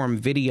short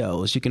form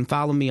videos, you can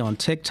follow me on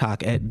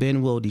TikTok at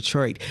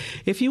BenWillDetroit.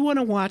 If you want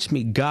to watch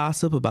me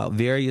gossip about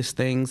various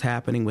things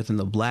happening within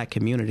the Black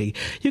community,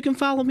 you can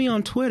follow me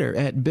on Twitter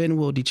at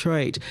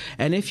BenWillDetroit.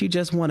 And if you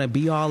just want to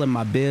be all in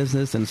my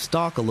business and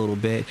stalk a little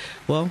bit,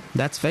 well,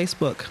 that's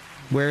Facebook.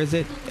 Where is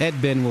it? At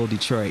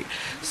BenWillDetroit.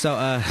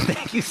 So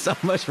thank you so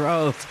much,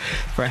 Rose,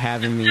 for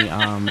having me.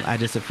 I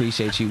just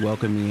appreciate you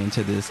welcoming me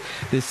into this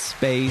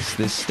space,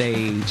 this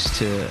stage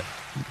to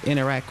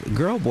interact.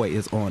 Girl Boy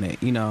is on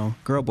it. You know,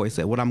 Girl Boy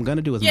said, what I'm going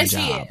to do is my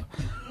job.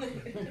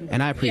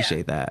 And I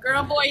appreciate that.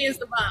 Girl Boy is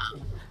the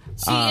bomb.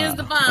 She is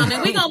the bomb.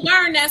 And we're going to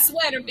burn that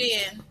sweater,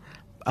 Ben.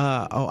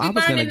 I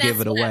was going to give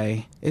it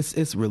away.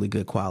 It's really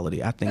good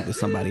quality. I think if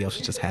somebody else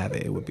should just have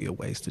it, it would be a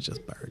waste to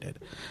just burn it.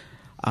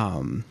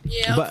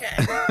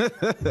 Okay.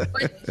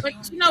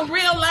 But you know,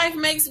 real life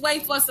makes way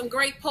for some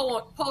great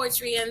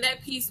poetry, and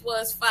that piece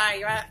was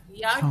fire.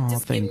 Y'all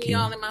just give me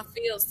all in my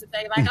feels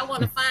today. Like, I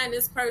want to find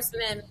this person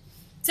and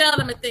tell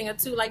them a thing or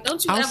two. Like,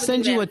 don't you I'll ever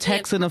send do you that a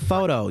text and a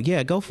photo.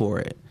 Yeah, go for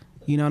it.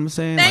 You know what I'm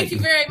saying? Thank you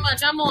very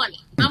much. I'm on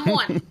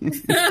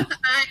it.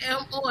 I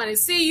am on it.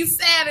 See you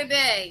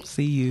Saturday.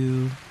 See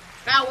you.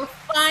 Our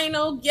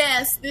final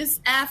guest this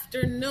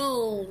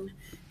afternoon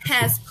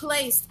has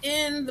placed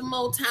in the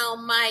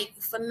Motown Mike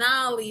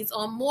finales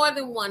on more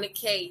than one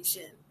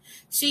occasion.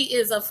 She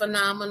is a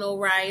phenomenal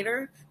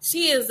writer.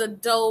 She is a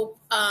dope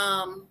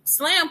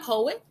slam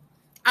poet.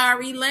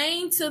 Arrie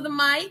Lane to the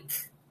mic.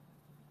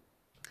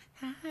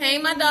 Hi. Hey,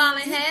 my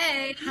darling.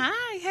 Hey.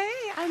 Hi.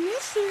 Hey, I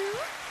miss you.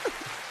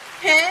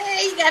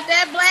 Hey, you got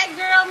that black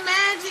girl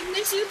magic.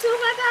 Miss you too,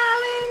 my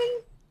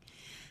darling.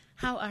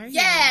 How are you?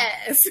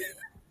 Yes.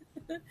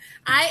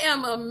 I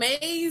am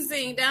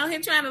amazing. Down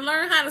here trying to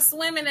learn how to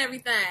swim and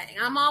everything.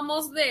 I'm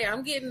almost there.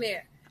 I'm getting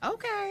there.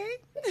 Okay.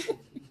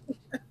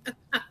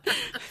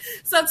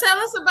 So tell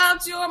us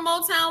about your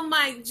Motown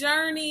Mike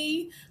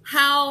journey,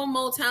 how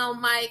Motown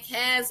Mike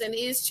has and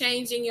is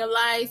changing your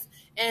life,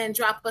 and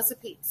drop us a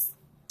piece.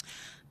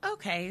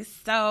 Okay,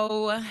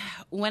 so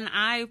when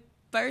my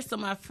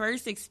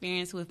first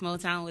experience with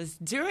Motown was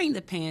during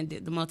the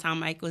Motown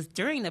Mike was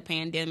during the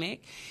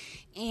pandemic,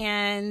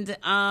 and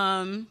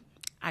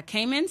I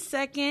came in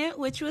second,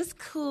 which was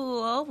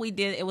cool.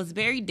 It was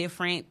very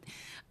different.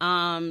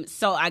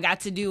 So I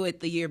got to do it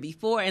the year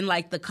before and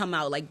like the come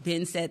out, like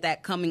Ben said,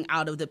 that coming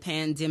out of the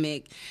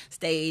pandemic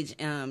stage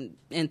in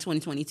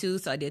 2022.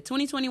 So I did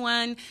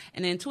 2021,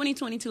 and then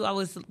 2022 I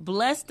was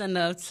blessed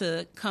enough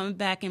to come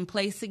back and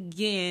place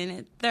again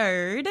at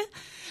third.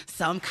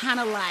 So I'm kind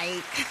of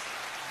like,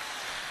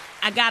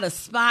 I got a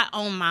spot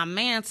on my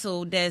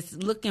mantle that's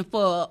looking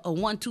for a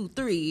 1, 2,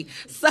 3.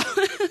 So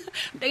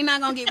they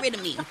not gonna get rid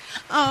of me.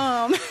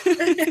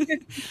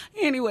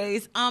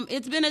 Anyways,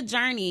 it's been a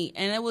journey,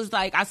 and it was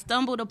like I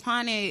stumbled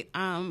upon it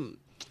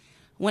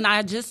when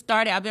I just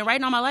started. I've been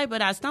writing all my life,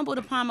 but I stumbled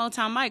upon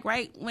Motown Mike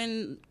right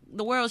when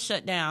the world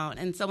shut down.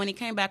 And so when he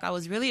came back, I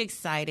was really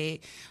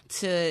excited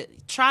to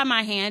try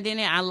my hand in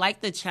it. I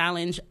like the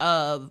challenge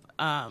of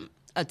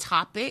a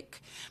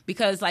topic,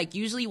 because like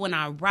usually when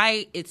I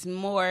write, it's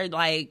more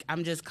like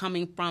I'm just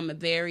coming from a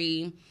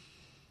very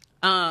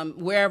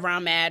wherever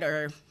I'm at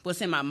or what's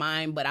in my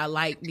mind, but I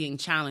like being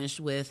challenged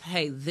with,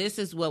 hey, this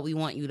is what we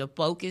want you to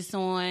focus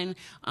on.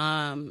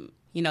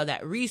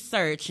 That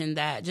research and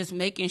that just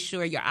making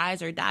sure your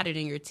I's are dotted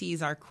and your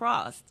T's are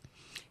crossed.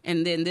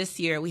 And then this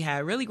year we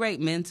had really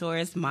great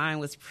mentors. Mine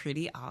was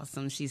pretty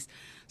awesome. She's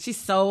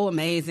so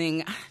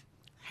amazing.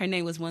 Her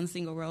name was One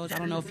Single Rose. I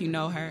don't know if you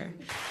know her.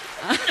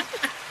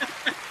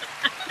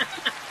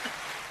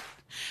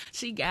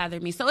 She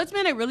gathered me. So it's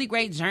been a really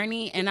great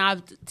journey, and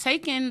I've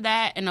taken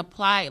that and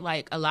applied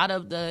like a lot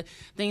of the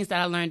things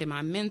that I learned in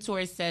my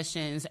mentor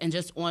sessions and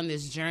just on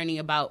this journey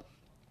about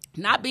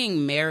not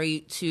being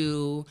married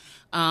to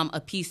a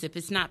piece if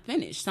it's not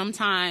finished.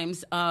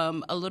 Sometimes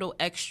a little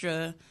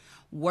extra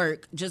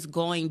work, just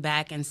going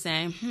back and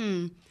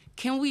saying,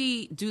 can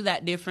we do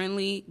that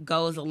differently,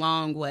 goes a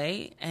long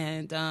way.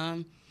 And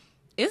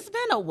it's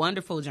been a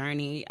wonderful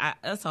journey.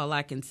 That's all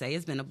I can say.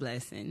 It's been a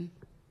blessing.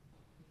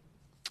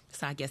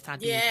 So I guess I'll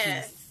do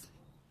a piece.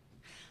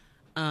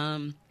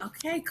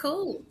 Okay,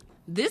 cool.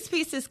 This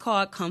piece is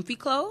called Comfy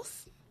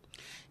Clothes.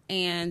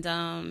 And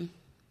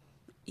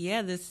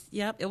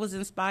it was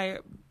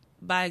inspired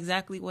by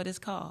exactly what it's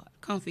called,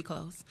 Comfy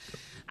Clothes.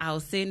 I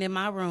was sitting in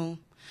my room,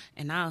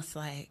 and I was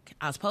like,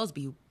 I was supposed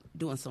to be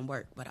doing some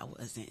work, but I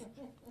wasn't.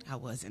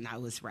 I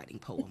was writing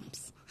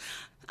poems.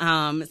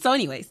 So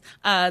anyways,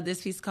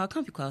 this piece is called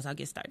Comfy Clothes. I'll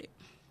get started.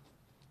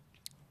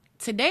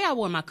 Today I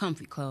wore my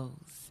comfy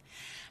clothes.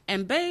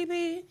 And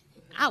baby,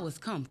 I was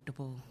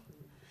comfortable.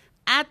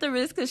 At the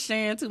risk of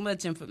sharing too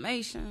much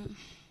information,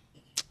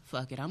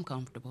 fuck it, I'm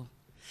comfortable.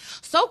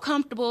 So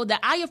comfortable that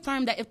I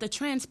affirm that if the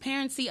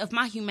transparency of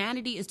my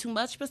humanity is too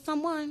much for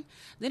someone,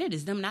 then it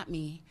is them, not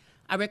me.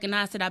 I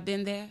recognize that I've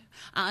been there.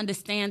 I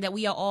understand that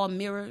we are all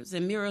mirrors,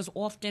 and mirrors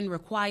often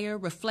require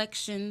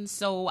reflection.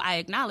 So I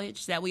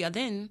acknowledge that we are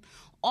then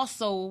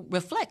also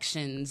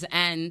reflections,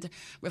 and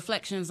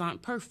reflections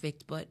aren't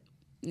perfect, but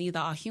neither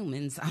are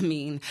humans. I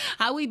mean,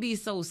 how we be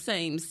so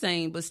same,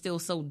 but still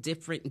so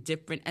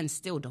different, and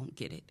still don't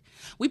get it.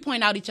 We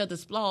point out each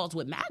other's flaws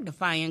with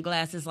magnifying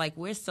glasses like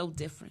we're so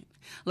different.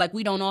 Like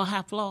we don't all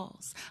have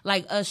flaws.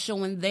 Like us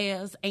showing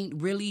theirs ain't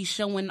really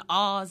showing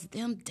ours.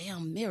 Them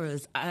damn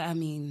mirrors.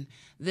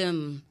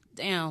 Them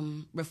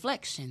damn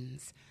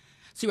reflections.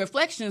 See,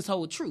 reflections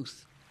hold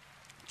truth.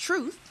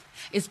 Truth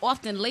is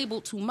often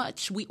labeled too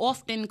much. We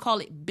often call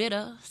it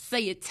bitter,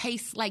 say it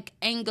tastes like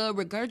anger,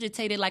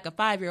 regurgitated like a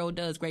 5-year-old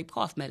does grape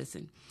cough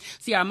medicine.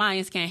 See, our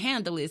minds can't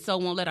handle it, so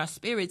won't let our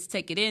spirits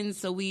take it in,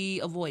 so we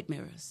avoid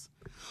mirrors.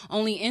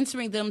 Only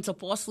entering them to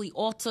falsely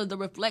alter the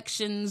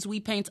reflections,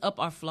 we paint up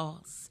our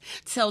flaws.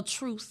 Tell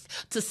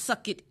truth to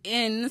suck it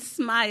in,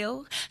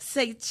 smile,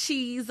 say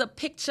cheese, a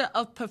picture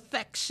of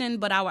perfection,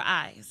 but our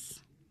eyes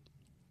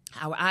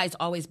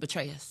always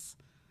betray us.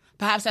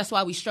 Perhaps that's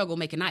why we struggle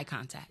making eye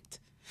contact.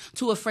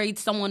 Too afraid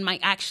someone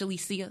might actually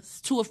see us.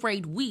 Too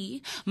afraid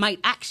we might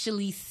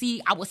actually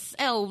see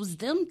ourselves.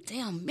 Them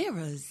damn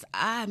mirrors.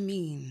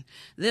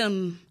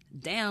 Them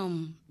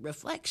damn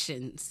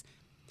reflections.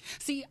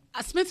 See,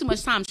 I spent too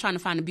much time trying to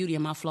find the beauty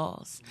in my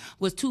flaws.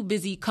 Was too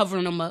busy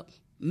covering them up,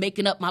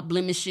 making up my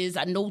blemishes.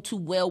 I know too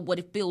well what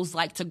it feels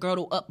like to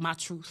girdle up my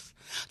truth,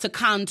 to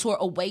contour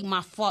away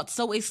my faults.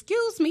 So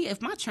excuse me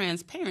if my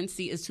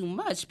transparency is too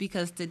much,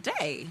 because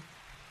today,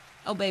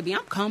 oh baby,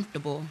 I'm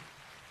comfortable.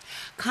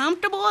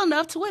 Comfortable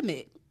enough to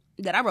admit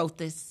that I wrote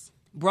this,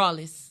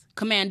 braless,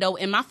 commando,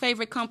 in my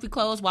favorite comfy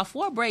clothes while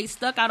 4 braids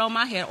stuck out on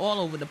my head all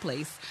over the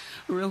place.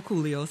 Real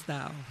Coolio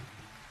style.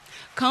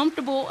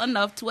 Comfortable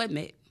enough to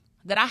admit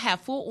that I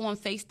had full-on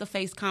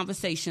face-to-face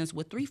conversations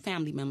with 3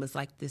 family members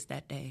like this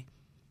that day.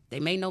 They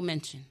made no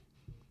mention.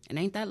 And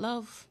ain't that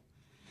love?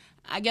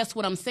 I guess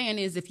what I'm saying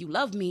is, if you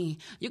love me,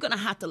 you're going to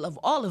have to love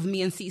all of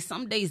me and see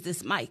some days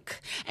this mic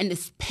and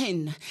this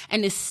pen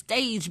and this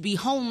stage be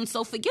home.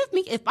 So forgive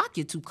me if I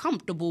get too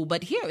comfortable,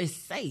 but here is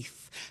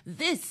safe.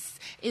 This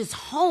is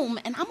home,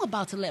 and I'm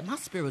about to let my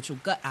spiritual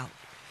gut out.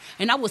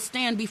 And I will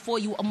stand before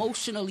you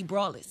emotionally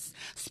braless,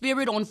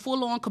 spirit on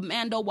full-on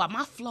commando while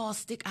my flaws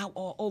stick out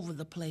all over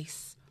the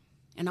place.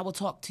 And I will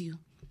talk to you,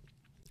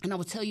 and I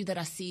will tell you that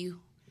I see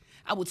you.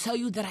 I will tell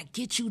you that I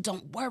get you.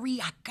 Don't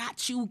worry, I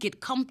got you.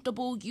 Get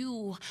comfortable.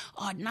 You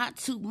are not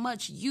too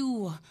much.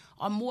 You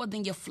are more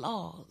than your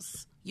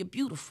flaws. You're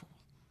beautiful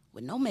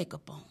with no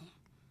makeup on.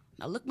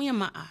 Now look me in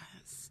my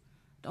eyes.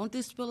 Don't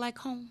this feel like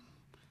home?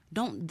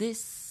 Don't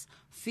this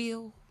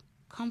feel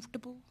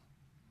comfortable?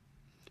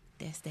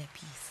 That's that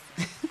piece.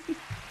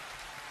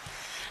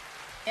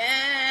 Yeah.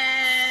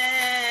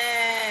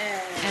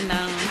 And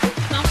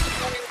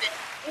comfortable in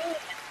that.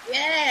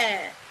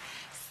 Yeah.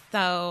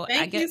 So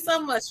Thank you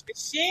so much for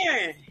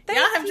sharing. Thank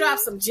Y'all have you.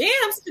 dropped some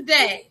gems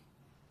today.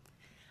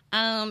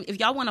 If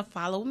y'all want to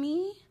follow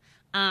me,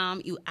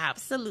 you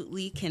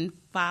absolutely can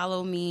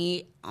follow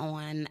me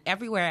on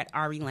everywhere at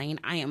Arrie Lane.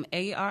 I am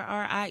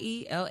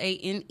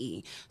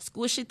ARRIELANE.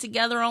 Squish it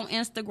together on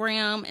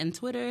Instagram and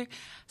Twitter.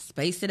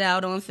 Space it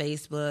out on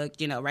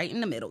Facebook, right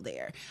in the middle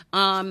there.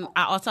 I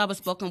also have a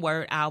spoken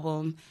word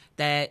album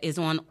that is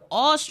on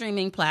all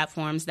streaming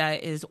platforms.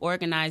 That is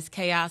Organized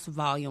Chaos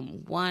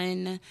Volume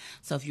 1.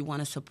 So if you want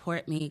to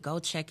support me, go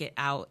check it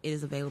out. It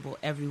is available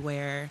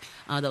everywhere.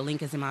 The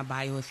link is in my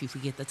bio. If you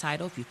forget the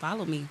title, if you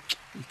follow me,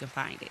 you can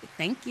find it.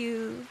 Thank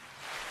you.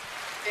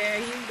 There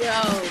you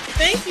go.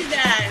 Thank you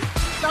guys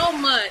so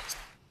much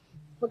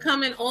for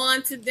coming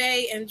on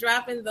today and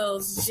dropping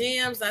those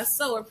gems. I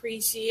so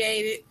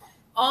appreciate it.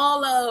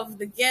 All of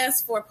the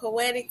guests for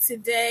Poetik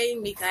today,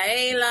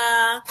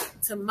 Mikhaella,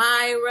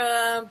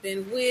 Tamyra,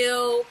 Ben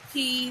Will,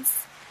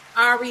 Peace,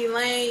 Arrie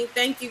Lane.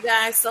 Thank you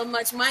guys so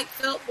much. Mike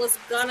Phelps was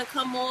going to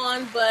come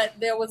on, but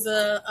there was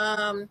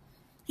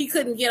he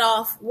couldn't get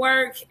off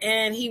work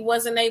and he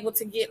wasn't able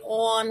to get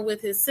on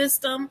with his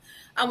system.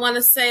 I want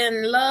to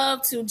send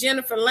love to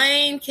Jennifer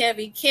Lane,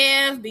 Kevy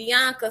Kev,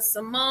 Bianca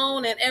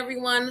Simone, and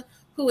everyone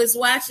who is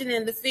watching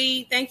in the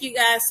feed. Thank you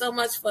guys so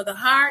much for the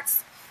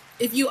hearts.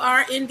 If you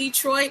are in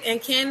Detroit and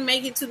can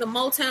make it to the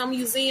Motown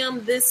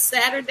Museum this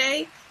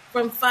Saturday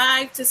from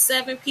 5 to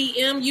 7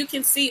 p.m., you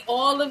can see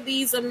all of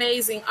these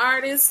amazing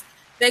artists.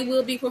 They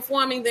will be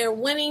performing their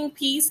winning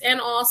piece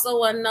and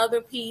also another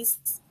piece.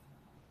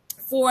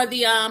 For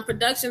the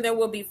production, there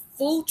will be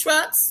food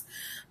trucks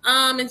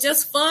and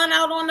just fun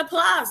out on the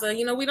plaza.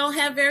 We don't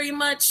have very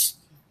much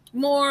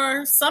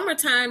more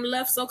summertime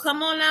left, so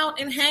come on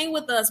out and hang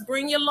with us.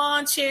 Bring your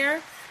lawn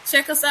chair.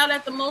 Check us out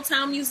at the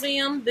Motown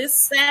Museum this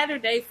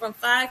Saturday from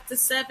 5 to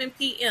 7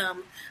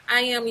 p.m.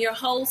 I am your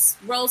host,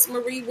 Rose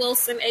Marie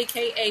Wilson,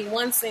 a.k.a.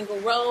 One Single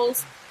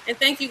Rose. And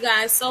thank you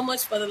guys so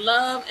much for the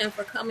love and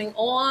for coming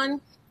on.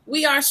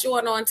 We are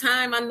short on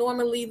time. I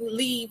normally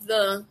leave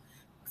the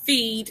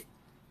feed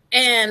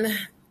and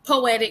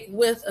Poetik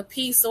with a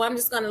piece, so I'm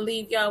just going to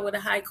leave y'all with a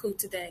haiku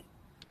today.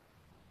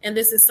 And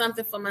this is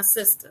something for my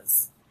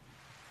sisters.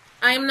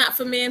 I am not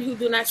for men who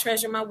do not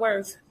treasure my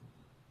worth.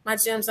 My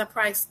gems are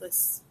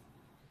priceless.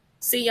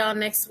 See y'all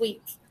next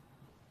week.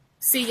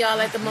 See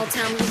y'all at the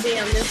Motown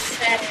Museum this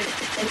Saturday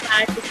from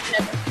 5 to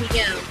 7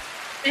 p.m.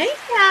 Thank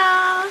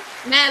y'all.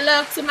 Mad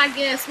love to my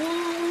guests.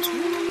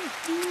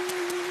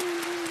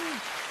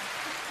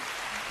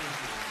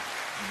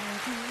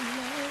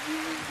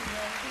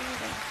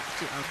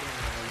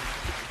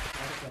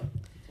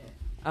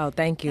 Oh,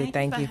 thank you.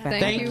 Thank you.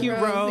 Thank you,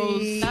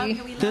 Rose.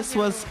 This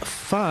was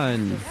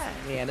fun.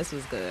 Yeah, this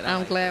was good.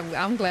 I'm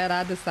glad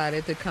I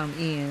decided to come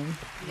in.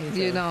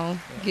 Get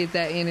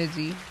that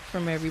energy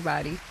from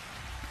everybody.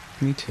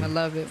 Me too. I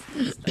love it.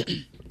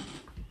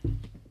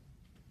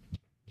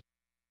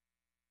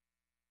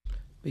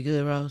 We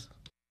good, Rose?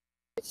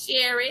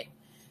 Share it.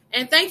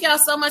 And thank y'all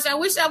so much. I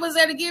wish I was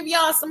there to give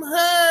y'all some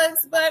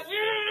hugs, but